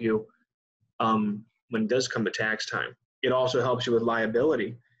help you when it does come to tax time. It also helps you with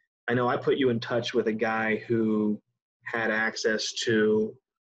liability. I know I put you in touch with a guy who had access to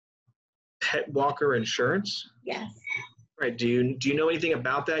pet walker insurance. Yes. Right. Do you know anything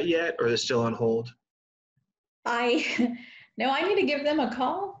about that yet, or is it still on hold? No, I need to give them a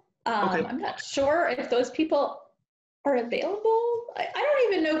call. Okay. I'm not sure if those people are available. I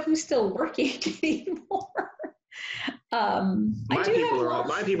don't even know who's still working anymore. My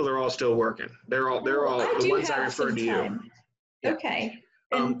people are all still working. They're all the ones I referred to you. Yeah. Okay.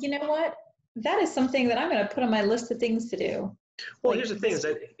 And you know what? That is something that I'm going to put on my list of things to do. Well, here's the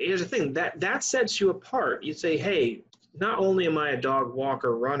thing that sets you apart. You say, hey, not only am I a dog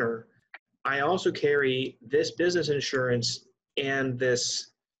walker runner, I also carry this business insurance and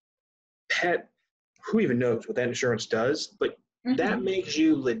this pet. Who even knows what that insurance does? But that makes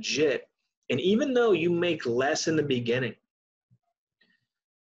you legit. And even though you make less in the beginning,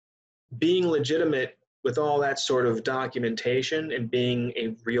 being legitimate with all that sort of documentation and being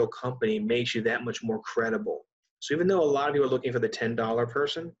a real company makes you that much more credible. So even though a lot of people are looking for the $10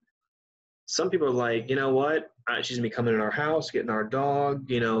 person, some people are like, you know what? She's going to be coming in our house, getting our dog.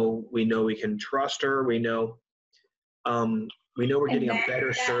 We know we can trust her. We know we're getting a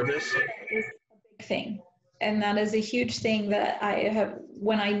better service. Is a big thing. And that is a huge thing that I have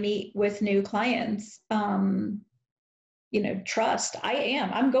when I meet with new clients. Trust.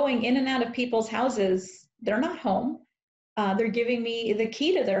 I'm going in and out of people's houses. They're not home. They're giving me the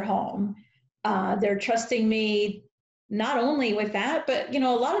key to their home. They're trusting me not only with that, but, a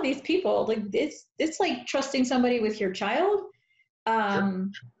lot of these people, like it's like trusting somebody with your child. Sure.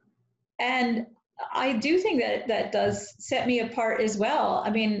 And I do think that does set me apart as well. I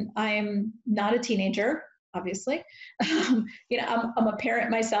mean, I'm not a teenager, obviously. I'm a parent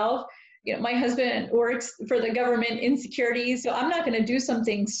myself. My husband works for the government in security, so I'm not going to do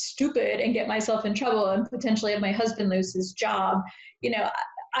something stupid and get myself in trouble and potentially have my husband lose his job.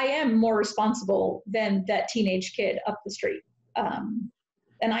 I am more responsible than that teenage kid up the street.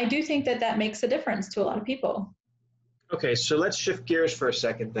 And I do think that makes a difference to a lot of people. Okay, so let's shift gears for a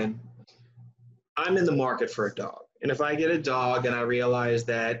second then. I'm in the market for a dog. And if I get a dog and I realize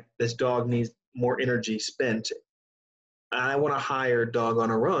that this dog needs more energy spent, I want to hire a dog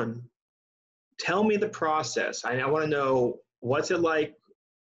on a run. Tell me the process. I want to know, what's it like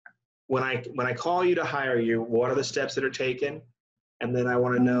when I call you to hire you, what are the steps that are taken? And then I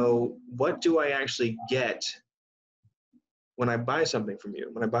want to know, what do I actually get when I buy something from you,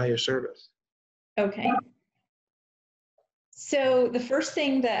 when I buy your service? Okay. So the first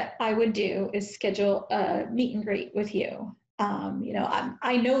thing that I would do is schedule a meet and greet with you.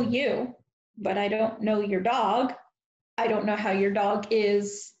 I know you but I don't know your dog. I don't know how your dog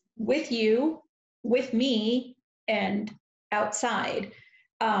is with you, with me, and outside.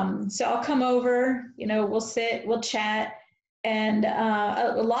 So I'll come over, we'll sit, we'll chat. And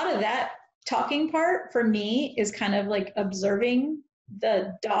a lot of that talking part for me is kind of like observing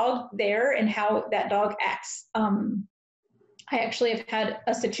the dog there and how that dog acts. I actually have had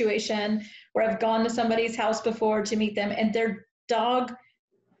a situation where I've gone to somebody's house before to meet them, and their dog,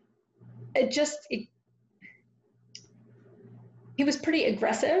 he was pretty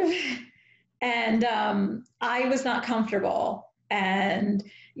aggressive, and I was not comfortable. And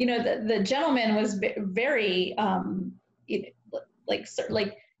the gentleman was very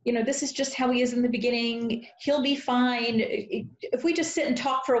this is just how he is in the beginning. He'll be fine if we just sit and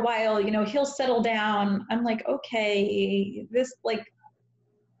talk for a while. He'll settle down. I'm like, okay,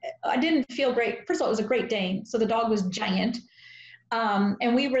 I didn't feel great. First of all, it was a Great Dane, so the dog was giant.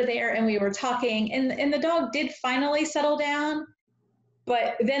 And we were there and we were talking, and the dog did finally settle down.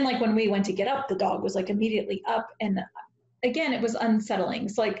 But then, like, when we went to get up, the dog was like immediately up. And again, it was unsettling.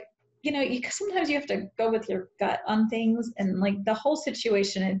 It's like, sometimes you have to go with your gut on things, and like the whole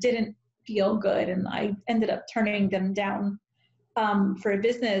situation, it didn't feel good. And I ended up turning them down for a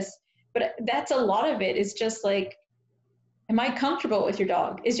business. But that's a lot of it, is just like, am I comfortable with your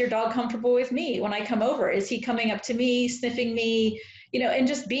dog? Is your dog comfortable with me when I come over? Is he coming up to me, sniffing me, and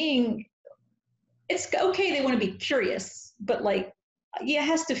just being, it's okay. They want to be curious, but like, it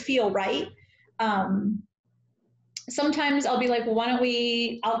has to feel right. Sometimes I'll be like, well, why don't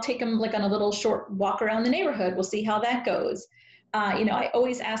I'll take them like on a little short walk around the neighborhood. We'll see how that goes. I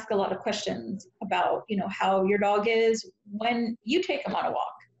always ask a lot of questions about, how your dog is when you take him on a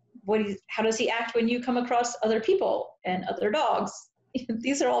walk. How does he act when you come across other people and other dogs?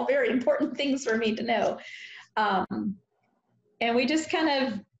 These are all very important things for me to know. And we just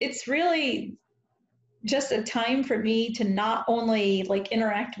it's really just a time for me to not only like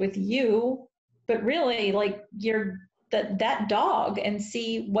interact with you, but really like that dog, and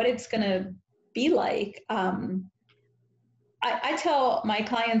see what it's going to be like. I tell my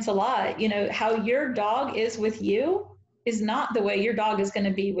clients a lot, how your dog is with you is not the way your dog is going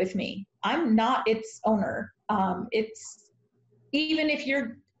to be with me. I'm not its owner. It's, even if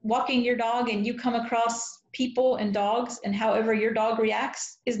you're walking your dog and you come across people and dogs, and however your dog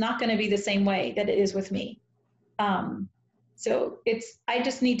reacts is not going to be the same way that it is with me. So I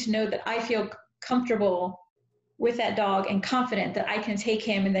just need to know that I feel comfortable with that dog and confident that I can take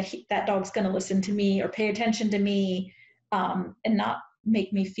him, and that dog's going to listen to me or pay attention to me, and not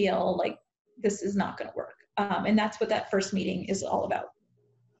make me feel like this is not going to work. And that's what that first meeting is all about.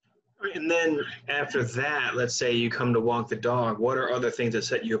 And then after that, let's say you come to walk the dog, what are other things that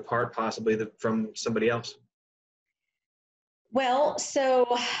set you apart possibly from somebody else? Well,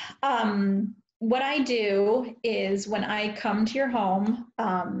 so what I do is when I come to your home,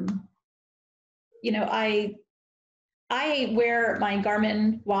 I wear my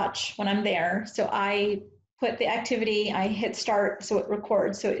Garmin watch when I'm there. So I put the activity, I hit start so it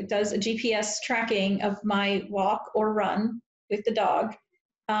records. So it does a GPS tracking of my walk or run with the dog.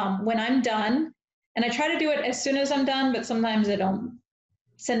 When I'm done, and I try to do it as soon as I'm done, but sometimes I don't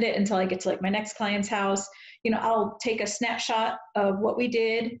send it until I get to like my next client's house. I'll take a snapshot of what we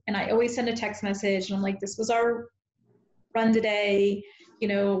did, and I always send a text message, and I'm like, this was our run today.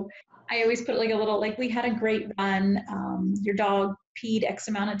 I always put like a little, like, we had a great run. Your dog peed X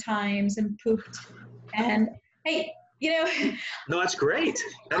amount of times and pooped. And hey, No, that's great.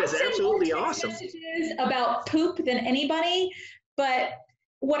 That is absolutely awesome. About poop than anybody. But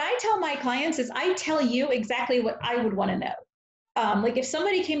what I tell my clients is I tell you exactly what I would want to know. Like if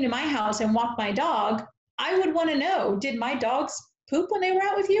somebody came to my house and walked my dog, I would want to know, did my dogs poop when they were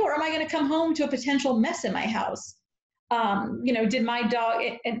out with you? Or am I going to come home to a potential mess in my house? Did my dog,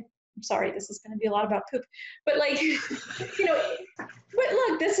 and sorry, this is going to be a lot about poop, but like, but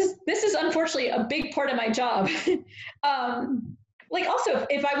look, this is unfortunately a big part of my job. Like also,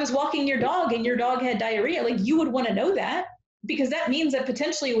 if I was walking your dog and your dog had diarrhea, like you would want to know that, because that means that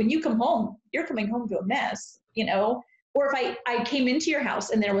potentially when you come home, you're coming home to a mess, or if I came into your house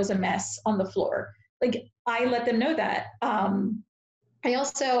and there was a mess on the floor, like I let them know that. I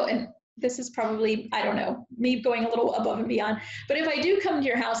also, and this is probably, I don't know, me going a little above and beyond, but if I do come to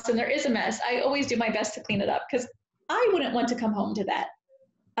your house and there is a mess, I always do my best to clean it up, because I wouldn't want to come home to that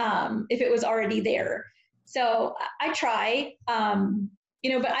if it was already there. So I try,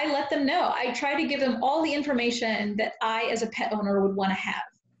 but I let them know. I try to give them all the information that I, as a pet owner, would want to have.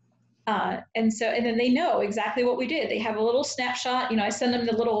 And then they know exactly what we did. They have a little snapshot. I send them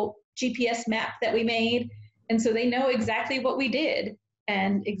the little GPS map that we made. And so they know exactly what we did.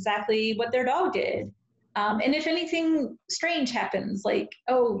 and exactly what their dog did. And if anything strange happens, like,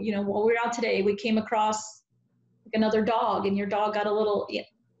 oh, while we were out today, we came across another dog and your dog got a little,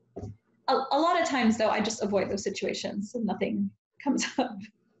 a lot of times though, I just avoid those situations and nothing comes up.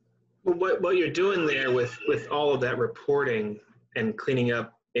 Well, what you're doing there with all of that reporting and cleaning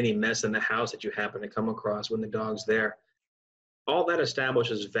up any mess in the house that you happen to come across when the dog's there, all that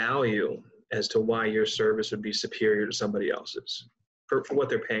establishes value as to why your service would be superior to somebody else's for what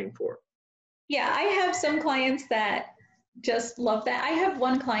they're paying for. Yeah, I have some clients that just love that. I have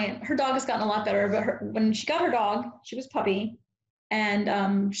one client, her dog has gotten a lot better, but when she got her dog, she was puppy,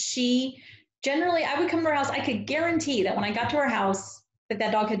 and she generally, I would come to her house, I could guarantee that when I got to her house,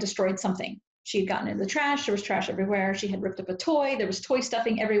 that dog had destroyed something. She had gotten into the trash, there was trash everywhere, she had ripped up a toy, there was toy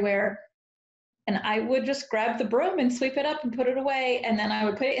stuffing everywhere, and I would just grab the broom and sweep it up and put it away, and then I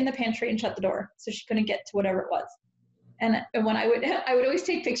would put it in the pantry and shut the door so she couldn't get to whatever it was. And when I would always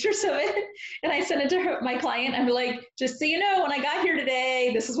take pictures of it and I send it to my client. I'd be like, just so you know, when I got here today,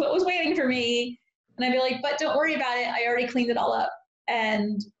 this is what was waiting for me. And I'd be like, but don't worry about it. I already cleaned it all up.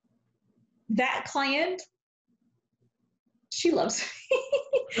 And that client, she loves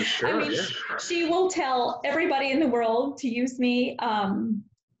me. Sure, I mean, she will tell everybody in the world to use me.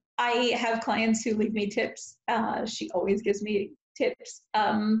 I have clients who leave me tips. She always gives me tips.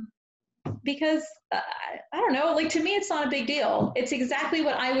 Because I don't know, like, to me, it's not a big deal. It's exactly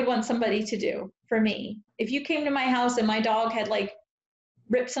what I would want somebody to do for me. If you came to my house and my dog had like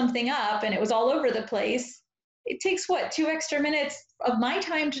ripped something up and it was all over the place, it takes 2 extra minutes of my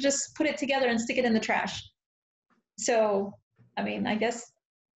time to just put it together and stick it in the trash. So, I mean, I guess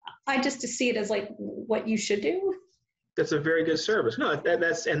I just see it as like what you should do. That's a very good service. No,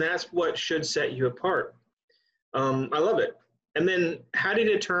 that's what should set you apart. I love it. And then how do you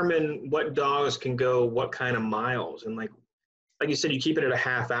determine what dogs can go what kind of miles? And like you said, you keep it at a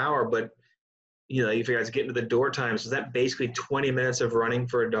half hour, but you figure out to get into the door times. Is that basically 20 minutes of running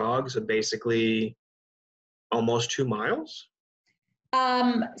for a dog? So basically almost 2 miles?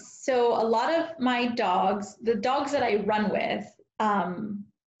 So a lot of my dogs, the dogs that I run with,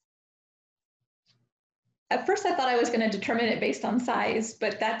 at first I thought I was going to determine it based on size,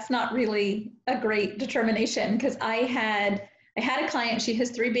 but that's not really a great determination because I had a client, she has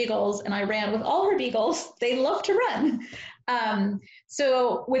 3 beagles, and I ran with all her beagles. They love to run.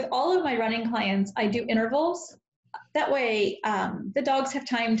 So with all of my running clients, I do intervals. That way, the dogs have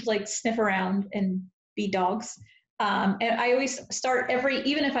time to like sniff around and be dogs. And I always start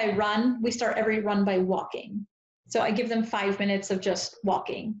even if I run, we start every run by walking. So I give them 5 minutes of just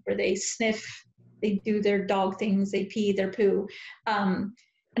walking where they sniff, they do their dog things, they pee, their poo.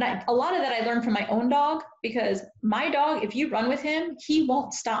 And a lot of that I learned from my own dog, because my dog, if you run with him, he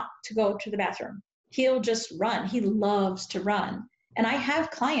won't stop to go to the bathroom. He'll just run. He loves to run. And I have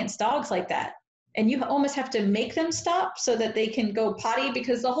clients' dogs like that. And you almost have to make them stop so that they can go potty,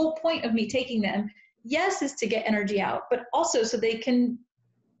 because the whole point of me taking them, yes, is to get energy out, but also so they can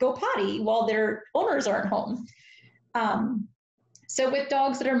go potty while their owners aren't home. So with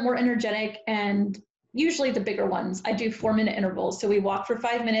dogs that are more energetic, and usually the bigger ones, I do 4-minute intervals. So we walk for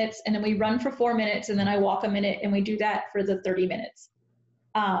 5 minutes and then we run for 4 minutes and then I walk a minute, and we do that for the 30 minutes.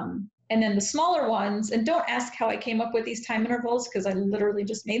 And then the smaller ones, and don't ask how I came up with these time intervals because I literally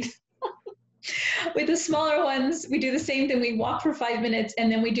just made them. With the smaller ones, we do the same thing. We walk for 5 minutes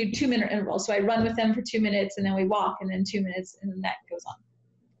and then we do 2-minute intervals. So I run with them for 2 minutes and then we walk and then 2 minutes, and then that goes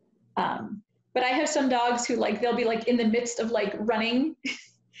on. But I have some dogs who they'll be like in the midst of like running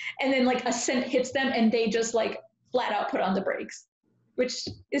and then like a scent hits them and they just like flat out put on the brakes, which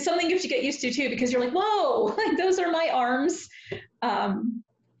is something you have to get used to too, because you're like, whoa, those are my arms.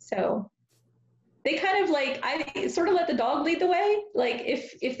 So they kind of like, I sort of let the dog lead the way. Like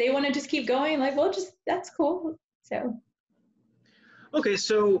if they want to just keep going, like, well, just, that's cool. So. Okay.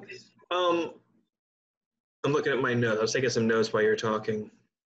 So I'm looking at my notes. I was taking some notes while you're talking.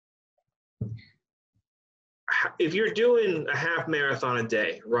 If you're doing a half marathon a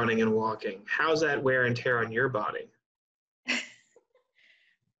day, running and walking, how's that wear and tear on your body?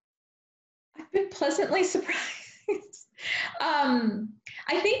 I've been pleasantly surprised.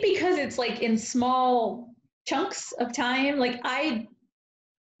 I think because it's like in small chunks of time,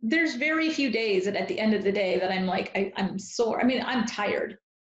 there's very few days that at the end of the day that I'm like, I'm sore. I mean, I'm tired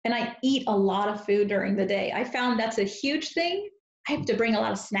and I eat a lot of food during the day. I found that's a huge thing. I have to bring a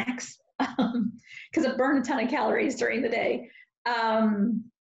lot of snacks because I burn a ton of calories during the day.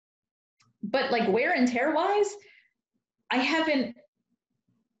 But like wear and tear wise, I haven't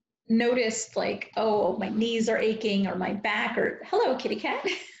noticed like, oh, my knees are aching or my back, or hello, kitty cat.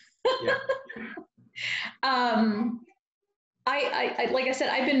 Yeah. like I said,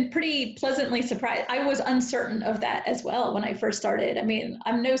 I've been pretty pleasantly surprised. I was uncertain of that as well when I first started. I mean,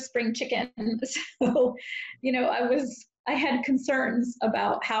 I'm no spring chicken. So, I had concerns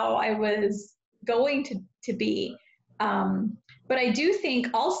about how I was going to be. But I do think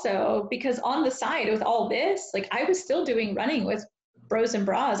also, because on the side with all this, like I was still doing running with Bros and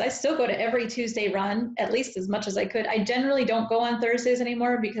Bras. I still go to every Tuesday run, at least as much as I could. I generally don't go on Thursdays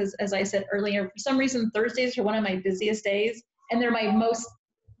anymore because, as I said earlier, for some reason, Thursdays are one of my busiest days. And they're my most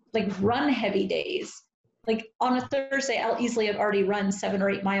like run heavy days. Like on a Thursday, I'll easily have already run 7 or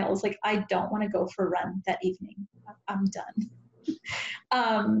 8 miles. Like I don't want to go for a run that evening. I'm done.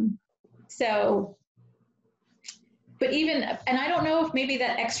 But even, and I don't know if maybe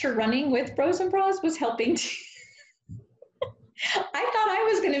that extra running with Bros and Bras was helping too. I thought I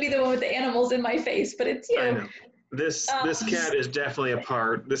was going to be the one with the animals in my face, but it's you. I know. This cat is definitely a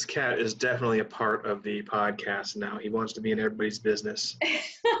part. This cat is definitely a part of the podcast now. He wants to be in everybody's business.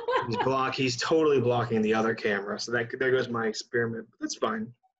 He's totally blocking the other camera. So there goes my experiment. That's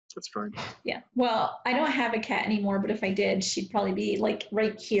fine. That's fine. Yeah. Well, I don't have a cat anymore, but if I did, she'd probably be like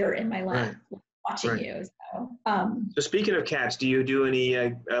right here in my lap watching you. So speaking of cats, do you do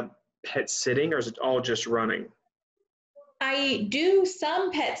any pet sitting, or is it all just running? I do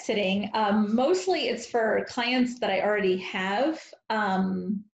some pet sitting. Mostly it's for clients that I already have.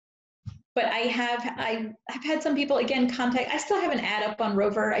 But I've had some people again contact. I still have an ad up on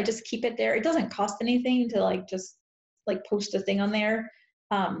Rover. I just keep it there. It doesn't cost anything to just post a thing on there.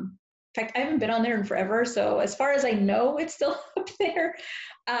 In fact, I haven't been on there in forever. So as far as I know, it's still up there.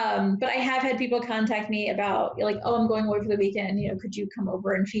 But I have had people contact me about oh, I'm going away for the weekend. Could you come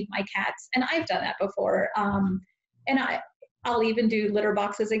over and feed my cats? And I've done that before. And I'll even do litter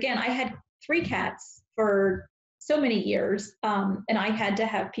boxes. Again, I had 3 cats for so many years, and I had to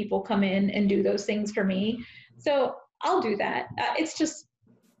have people come in and do those things for me. So I'll do that. It's just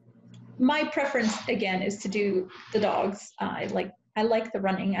my preference, again, is to do the dogs. I like the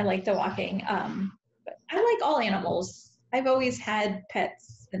running. I like the walking. But I like all animals. I've always had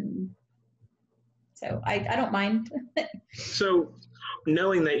pets, and so I don't mind. So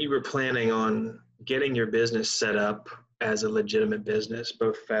knowing that you were planning on getting your business set up as a legitimate business,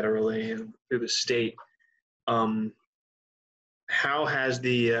 both federally and through the state, how has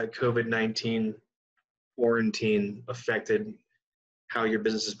the COVID-19 quarantine affected how your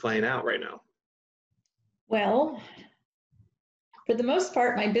business is playing out right now? Well, for the most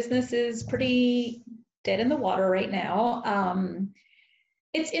part, my business is pretty dead in the water right now.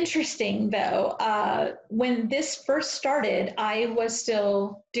 It's interesting though, when this first started, I was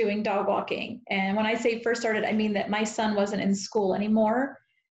still doing dog walking. And when I say first started, I mean that my son wasn't in school anymore.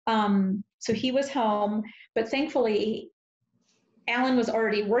 So he was home, but thankfully Alan was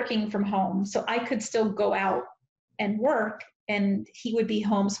already working from home. So I could still go out and work and he would be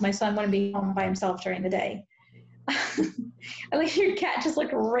home. So my son wouldn't be home by himself during the day. I like your cat just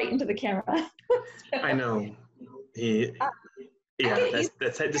looked right into the camera. I know.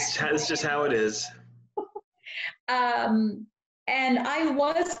 That's just how it is. And I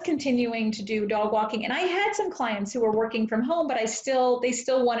was continuing to do dog walking, and I had some clients who were working from home, but they still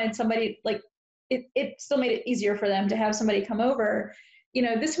wanted somebody, it still made it easier for them to have somebody come over.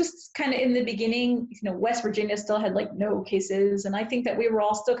 This was kind of in the beginning, West Virginia still had no cases. And I think that we were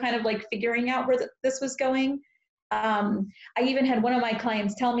all still kind of figuring out where this was going. I even had one of my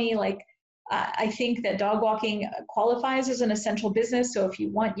clients tell me I think that dog walking qualifies as an essential business. So if you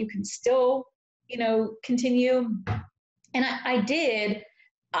want, you can still, continue. And I did.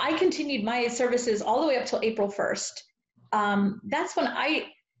 I continued my services all the way up till April 1st. That's when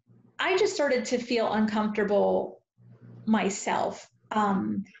I just started to feel uncomfortable myself.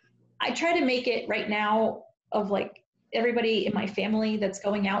 I try to make it right now of everybody in my family that's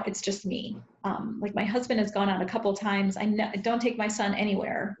going out, it's just me. My husband has gone out a couple times. I don't take my son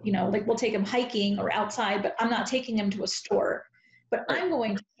anywhere, we'll take him hiking or outside, but I'm not taking him to a store, but I'm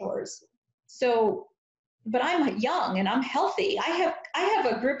going to stores. So, but I'm young and I'm healthy. I have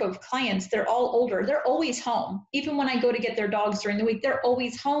a group of clients. They're all older. They're always home. Even when I go to get their dogs during the week, they're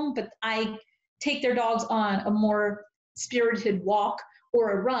always home, but I take their dogs on a more spirited walk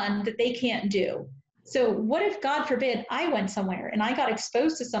or a run that they can't do. So what if, God forbid, I went somewhere and I got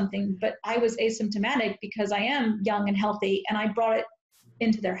exposed to something, but I was asymptomatic because I am young and healthy and I brought it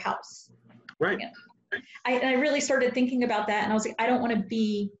into their house? Right. I really started thinking about that, and I was like, I don't want to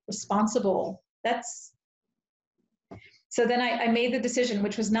be responsible. So then I made the decision,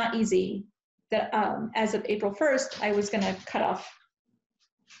 which was not easy, that as of April 1st, I was going to cut off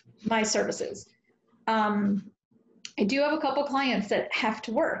my services. I do have a couple clients that have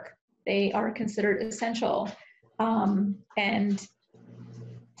to work. They are considered essential. And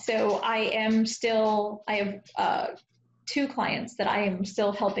so I have 2 clients that I am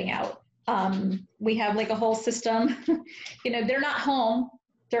still helping out. We have like a whole system. They're not home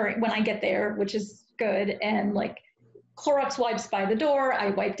when I get there, which is good. And like Clorox wipes by the door.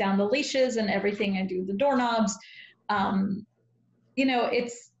 I wipe down the leashes and everything. I do the doorknobs.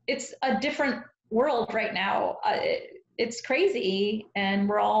 It's a different world right now. It's crazy, and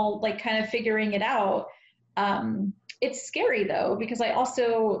we're all like kind of figuring it out. It's scary though, because I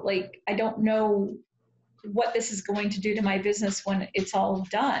also I don't know what this is going to do to my business when it's all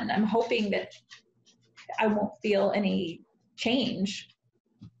done. I'm hoping that I won't feel any change.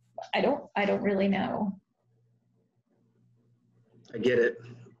 I don't really know. I get it.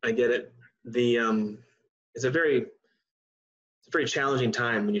 It's a very challenging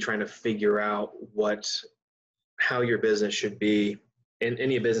time when you're trying to figure out how your business should be. And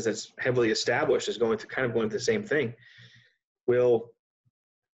any business that's heavily established is going through the same thing. Will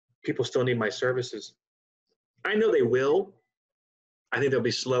people still need my services? I know they will. I think they'll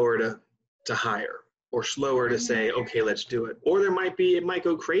be slower to hire, or slower to say, okay, let's do it. Or it might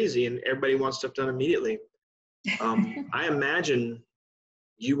go crazy and everybody wants stuff done immediately. I imagine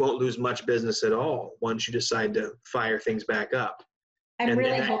you won't lose much business at all once you decide to fire things back up. I'm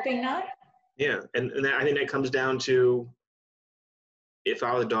really hoping not. Yeah, and I think that comes down to, if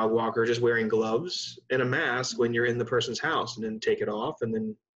I was a dog walker, just wearing gloves and a mask when you're in the person's house, and then take it off and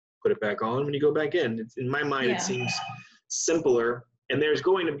then put it back on when you go back in. In my mind, It seems simpler, and there's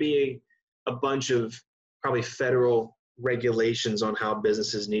going to be a bunch of probably federal regulations on how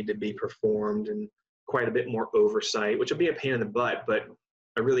businesses need to be performed, and quite a bit more oversight, which will be a pain in the butt, but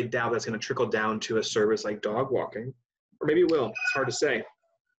I really doubt that's going to trickle down to a service like dog walking. Or maybe it will. It's hard to say.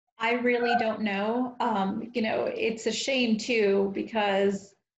 I really don't know. It's a shame too,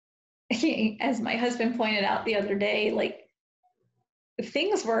 because as my husband pointed out the other day,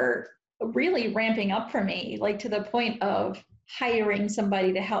 things were really ramping up for me, to the point of hiring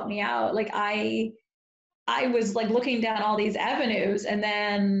somebody to help me out. I was looking down all these avenues, and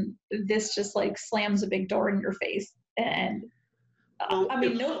then this just slams a big door in your face. And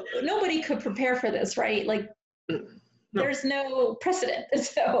nobody could prepare for this, right? No. There's no precedent.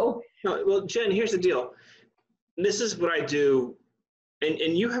 So. No, well, Jen, here's the deal. This is what I do.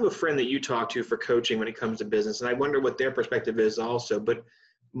 And you have a friend that you talk to for coaching when it comes to business. And I wonder what their perspective is also. But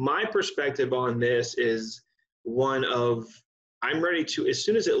my perspective on this is one of, I'm ready to, as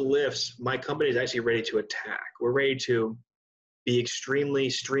soon as it lifts, my company is actually ready to attack. We're ready to be extremely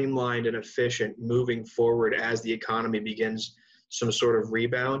streamlined and efficient moving forward as the economy begins some sort of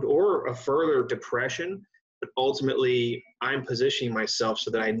rebound or a further depression. But ultimately, I'm positioning myself so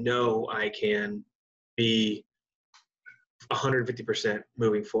that I know I can be 150%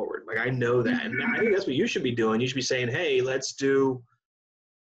 moving forward. I know that. And I think that's what you should be doing. You should be saying, hey, let's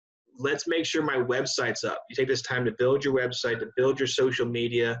make sure my website's up. You take this time to build your website, to build your social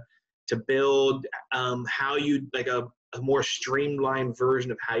media, to build how you, a more streamlined version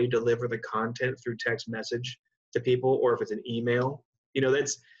of how you deliver the content through text message to people, or if it's an email.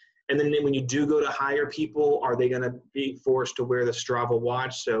 And then when you do go to hire people, are they going to be forced to wear the Strava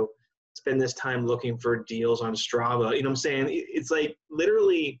watch? So spend this time looking for deals on Strava. You know what I'm saying? It's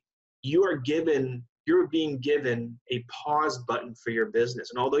literally you're being given a pause button for your business.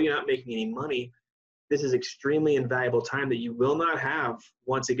 And although you're not making any money, this is extremely invaluable time that you will not have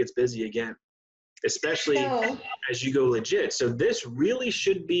once it gets busy again, especially as you go legit. So this really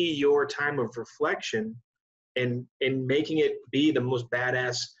should be your time of reflection and making it be the most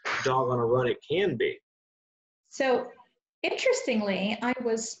badass dog on a run it can be. So interestingly, I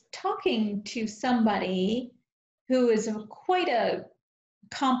was talking to somebody who is quite a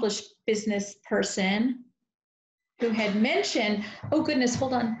accomplished business person who had mentioned, oh goodness,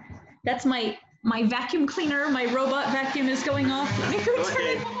 hold on. That's my vacuum cleaner. My robot vacuum is going off. Let me go turn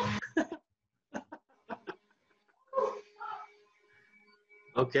it on.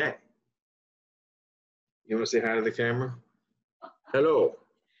 Okay. You want to say hi to the camera? Hello.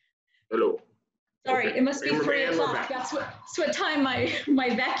 Sorry, okay. It must be 3 o'clock. That's what time my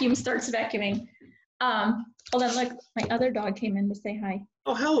vacuum starts vacuuming. Hold on, look, my other dog came in to say hi.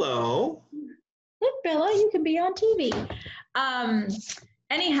 Oh, hello. Look, Bella, you can be on TV.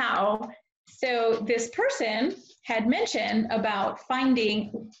 Anyhow, so this person had mentioned about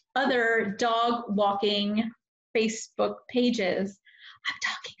finding other dog walking Facebook pages. I'm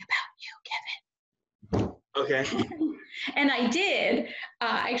talking about you, Kevin. Okay. And I did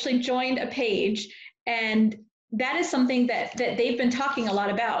actually joined a page, and that is something that they've been talking a lot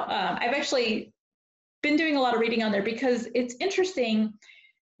about. I've actually been doing a lot of reading on there because it's interesting.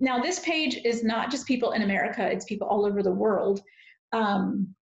 now this page is not just people in America, it's people all over the world.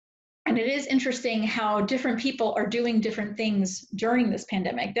 And it is interesting how different people are doing different things during this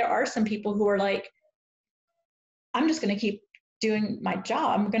pandemic. There are some people who are like, I'm just going to keep doing my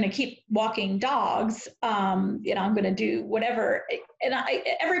job. I'm going to keep walking dogs. I'm going to do whatever. And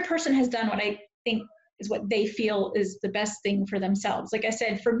every person has done what I think is what they feel is the best thing for themselves. Like I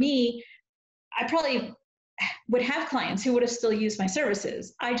said, for me, I probably would have clients who would have still used my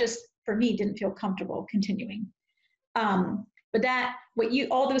services. I just, for me, didn't feel comfortable continuing. But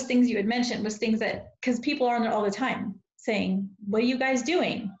all those things you had mentioned was things that, because people are on there all the time saying, what are you guys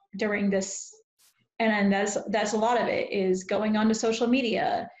doing during this? And that's a lot of it is going onto social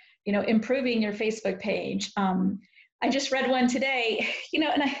media, improving your Facebook page. I just read one today,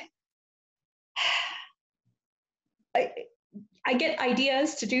 and I get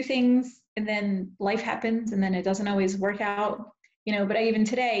ideas to do things and then life happens and then it doesn't always work out, but even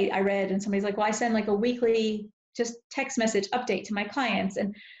today I read and somebody's like, well, I send like a weekly just text message update to my clients.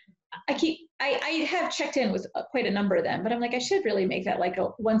 And I have checked in with quite a number of them, but I'm like, I should really make that like a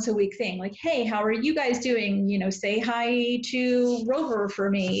once a week thing. Like, hey, how are you guys doing? Say hi to Rover for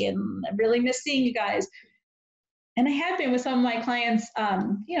me. And I really miss seeing you guys. And I have been with some of my clients,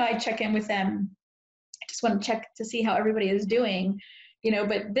 I check in with them. I just want to check to see how everybody is doing,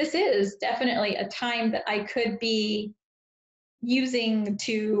 but this is definitely a time that I could be using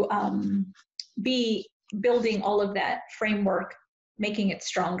to be building all of that framework, making it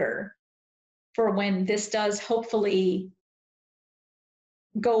stronger for when this does hopefully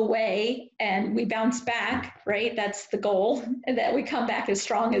go away and we bounce back, right? That's the goal, and that we come back as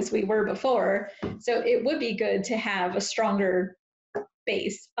strong as we were before. So it would be good to have a stronger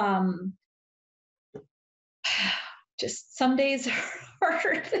base. Just some days are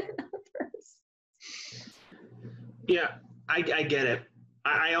harder than others. Yeah, I get it.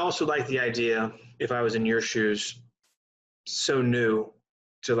 I also like the idea, if I was in your shoes, so new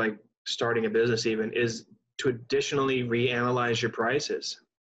to like starting a business even, is to additionally reanalyze your prices.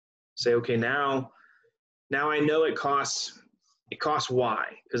 Say, okay, now I know it costs Y,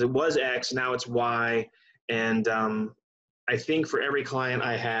 because it was X, now it's Y. And I think for every client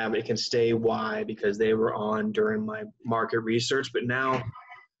I have, it can stay Y because they were on during my market research. But now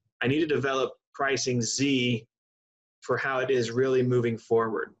I need to develop pricing Z for how it is really moving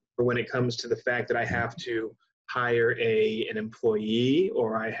forward. For when it comes to the fact that I have to hire an employee,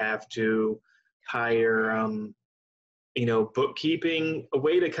 or I have to hire, bookkeeping, a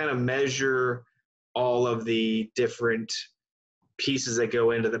way to kind of measure all of the different pieces that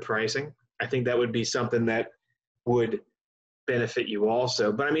go into the pricing. I think that would be something that would benefit you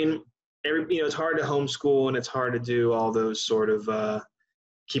also. But I mean, it's hard to homeschool and it's hard to do all those sort of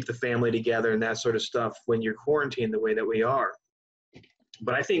keep the family together and that sort of stuff when you're quarantined the way that we are.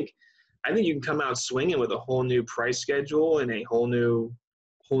 But I think you can come out swinging with a whole new price schedule and a whole new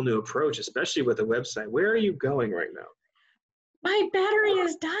approach, especially with a website. Where are you going right now? My battery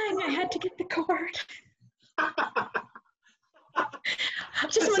is dying. I had to get the cord.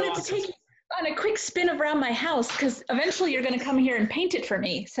 Just wanted to take you on a quick spin around my house because eventually you're going to come here and paint it for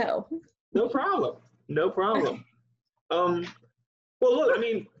me. So no problem. Well, look, I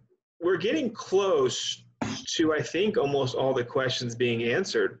mean, we're getting close to, I think, almost all the questions being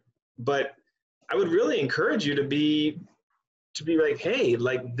answered. But I would really encourage you to be like, hey,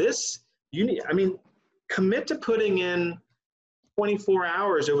 like this, commit to putting in 24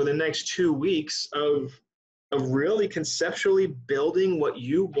 hours over the next 2 weeks of really conceptually building what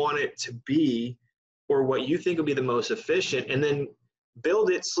you want it to be or what you think will be the most efficient, and then build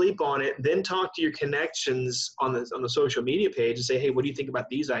it, sleep on it, then talk to your connections on the social media page and say, hey, what do you think about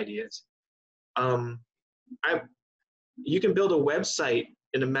these ideas? You can build a website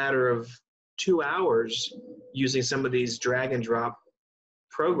in a matter of 2 hours using some of these drag and drop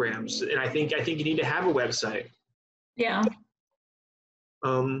programs. And I think you need to have a website. Yeah.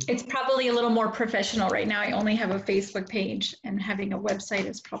 It's probably a little more professional right now. I only have a Facebook page, and having a website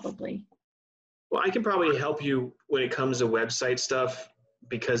is probably. Well, I can probably help you when it comes to website stuff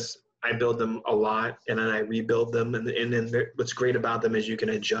because I build them a lot and then I rebuild them. And then what's great about them is you can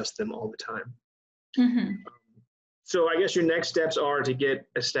adjust them all the time. Mm-hmm. So I guess your next steps are to get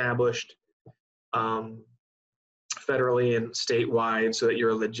established federally and statewide so that you're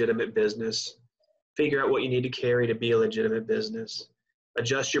a legitimate business. Figure out what you need to carry to be a legitimate business.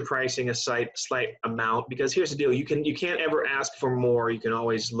 Adjust your pricing a slight amount, because here's the deal: you can't ever ask for more. You can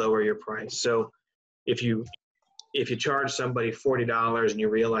always lower your price. So if you charge somebody $40 and you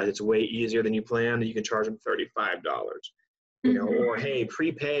realize it's way easier than you planned, you can charge them $35. Or hey,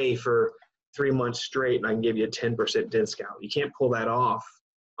 prepay for 3 months straight and I can give you a 10% discount. You can't pull that off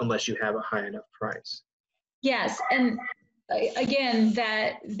unless you have a high enough price. Yes, and again,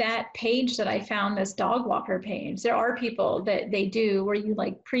 that page that I found, this dog walker page, there are people that they do where you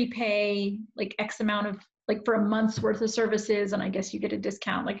like prepay like X amount of like for a month's worth of services, and I guess you get a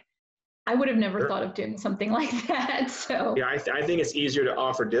discount. Like I would have never thought of doing something like that. So yeah, I think it's easier to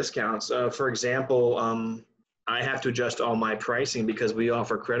offer discounts. For example, I have to adjust all my pricing because we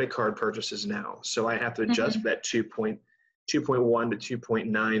offer credit card purchases now, so I have to adjust that 2.1 to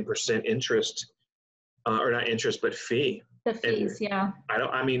 2.9% interest, or not interest but fee. The fees, yeah.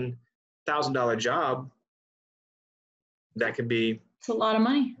 I mean, $1,000 job, that could be. It's a lot of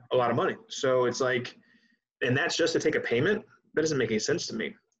money. A lot of money. So it's like, and that's just to take a payment. That doesn't make any sense to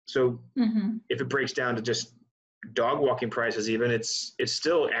me. So if it breaks down to just dog walking prices, even it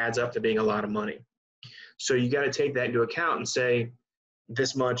still adds up to being a lot of money. So you got to take that into account and say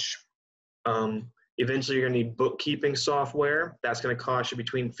this much. Eventually, you're going to need bookkeeping software. That's going to cost you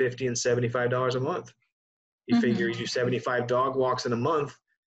between $50 and $75 a month. You figure you do 75 dog walks in a month,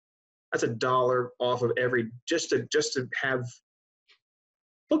 that's $1 off of every, just to have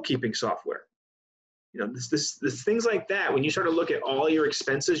bookkeeping software. You know, this things like that. When you start to look at all your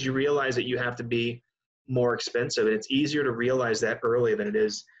expenses, you realize that you have to be more expensive, and it's easier to realize that early than it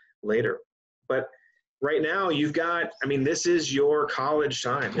is later. But right now you've got, I mean, this is your college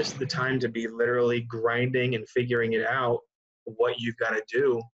time. This is the time to be literally grinding and figuring it out, what you've got to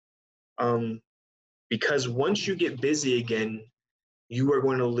do. Because once you get busy again, you are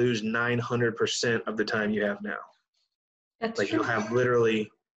going to lose 900% of the time you have now. That's like true. You'll have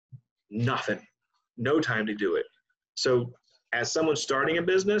literally nothing, no time to do it. So as someone starting a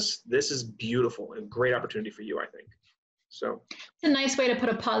business, this is beautiful and a great opportunity for you, I think. So it's a nice way to put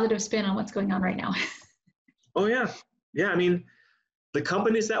a positive spin on what's going on right now. Oh yeah. Yeah. I mean, the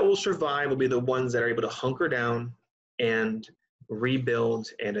companies that will survive will be the ones that are able to hunker down and rebuild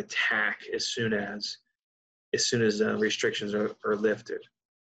and attack as soon as restrictions are lifted.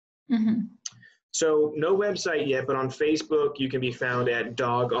 So no website yet, but on Facebook you can be found at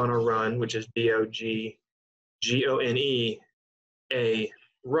Dog on a Run, which is DOGGONE a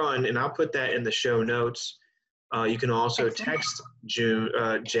run, and I'll put that in the show notes. You can also text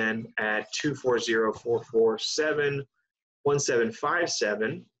Jen at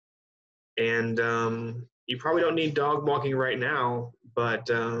 240-447-1757. And you probably don't need dog walking right now, but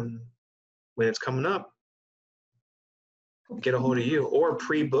when it's coming up, get a hold of you or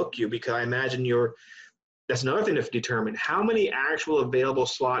pre-book you, because I imagine that's another thing to determine. How many actual available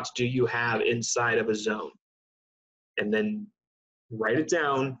slots do you have inside of a zone? And then write it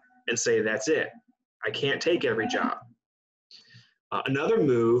down and say, that's it. I can't take every job. Another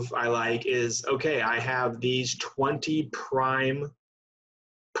move I like is, okay, I have these 20 prime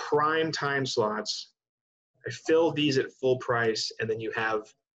time slots. I fill these at full price, and then you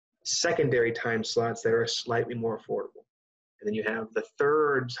have secondary time slots that are slightly more affordable. And then you have the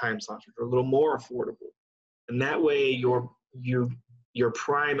third time slots which are a little more affordable. And that way your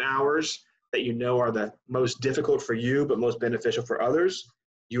prime hours that you know are the most difficult for you but most beneficial for others,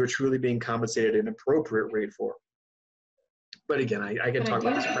 you are truly being compensated at an appropriate rate for. But again, I can talk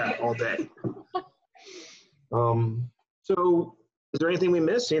about this crap all day. So is there anything we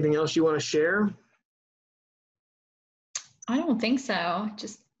missed? Anything else you want to share? I don't think so.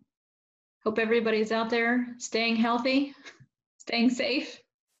 Just hope everybody's out there staying healthy, staying safe.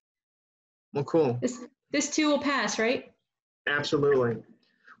 Well, cool. This too will pass, right? Absolutely.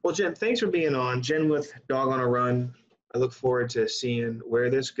 Well, Jen, thanks for being on. Jen with Dog on a Run. I look forward to seeing where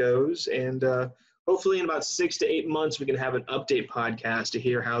this goes. And hopefully in about 6 to 8 months, we can have an update podcast to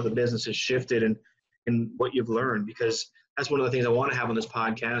hear how the business has shifted and what you've learned, because that's one of the things I want to have on this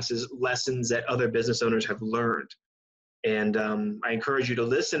podcast is lessons that other business owners have learned. And I encourage you to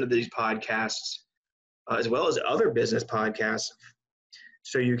listen to these podcasts as well as other business podcasts,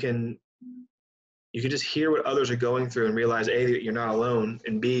 so you can just hear what others are going through and realize, A, that you're not alone,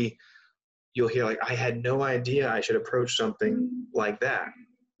 and B, you'll hear like, I had no idea I should approach something like that,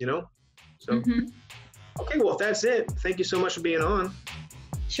 you know? So, Okay, well, if that's it, thank you so much for being on.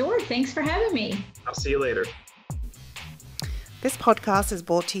 Sure, thanks for having me. I'll see you later. This podcast is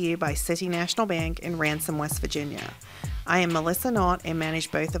brought to you by City National Bank in Ransom, West Virginia. I am Melissa Knott and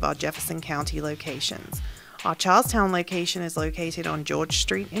manage both of our Jefferson County locations. Our Charlestown location is located on George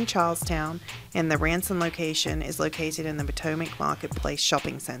Street in Charlestown, and the Ransom location is located in the Potomac Marketplace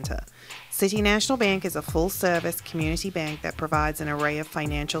Shopping Center. City National Bank is a full-service community bank that provides an array of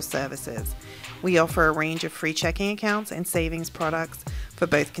financial services. We offer a range of free checking accounts and savings products for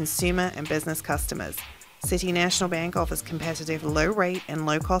both consumer and business customers. City National Bank offers competitive low-rate and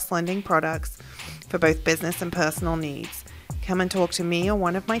low-cost lending products for both business and personal needs. Come and talk to me or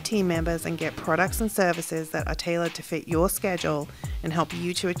one of my team members and get products and services that are tailored to fit your schedule and help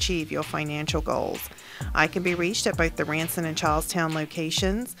you to achieve your financial goals. I can be reached at both the Ranson and Charlestown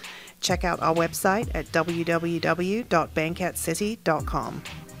locations. Check out our website at www.bankatcity.com.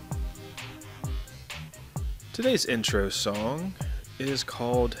 Today's intro song is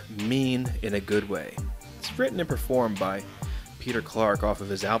called Mean in a Good Way. It's written and performed by Peter Clark off of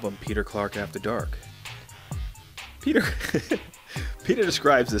his album Peter Clark After Dark. Peter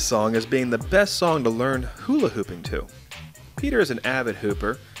describes this song as being the best song to learn hula hooping to. Peter is an avid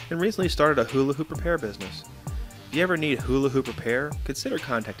hooper and recently started a hula hoop repair business. If you ever need hula hoop repair, consider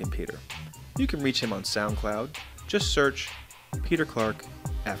contacting Peter. You can reach him on SoundCloud. Just search Peter Clark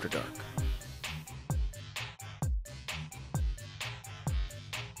After Dark.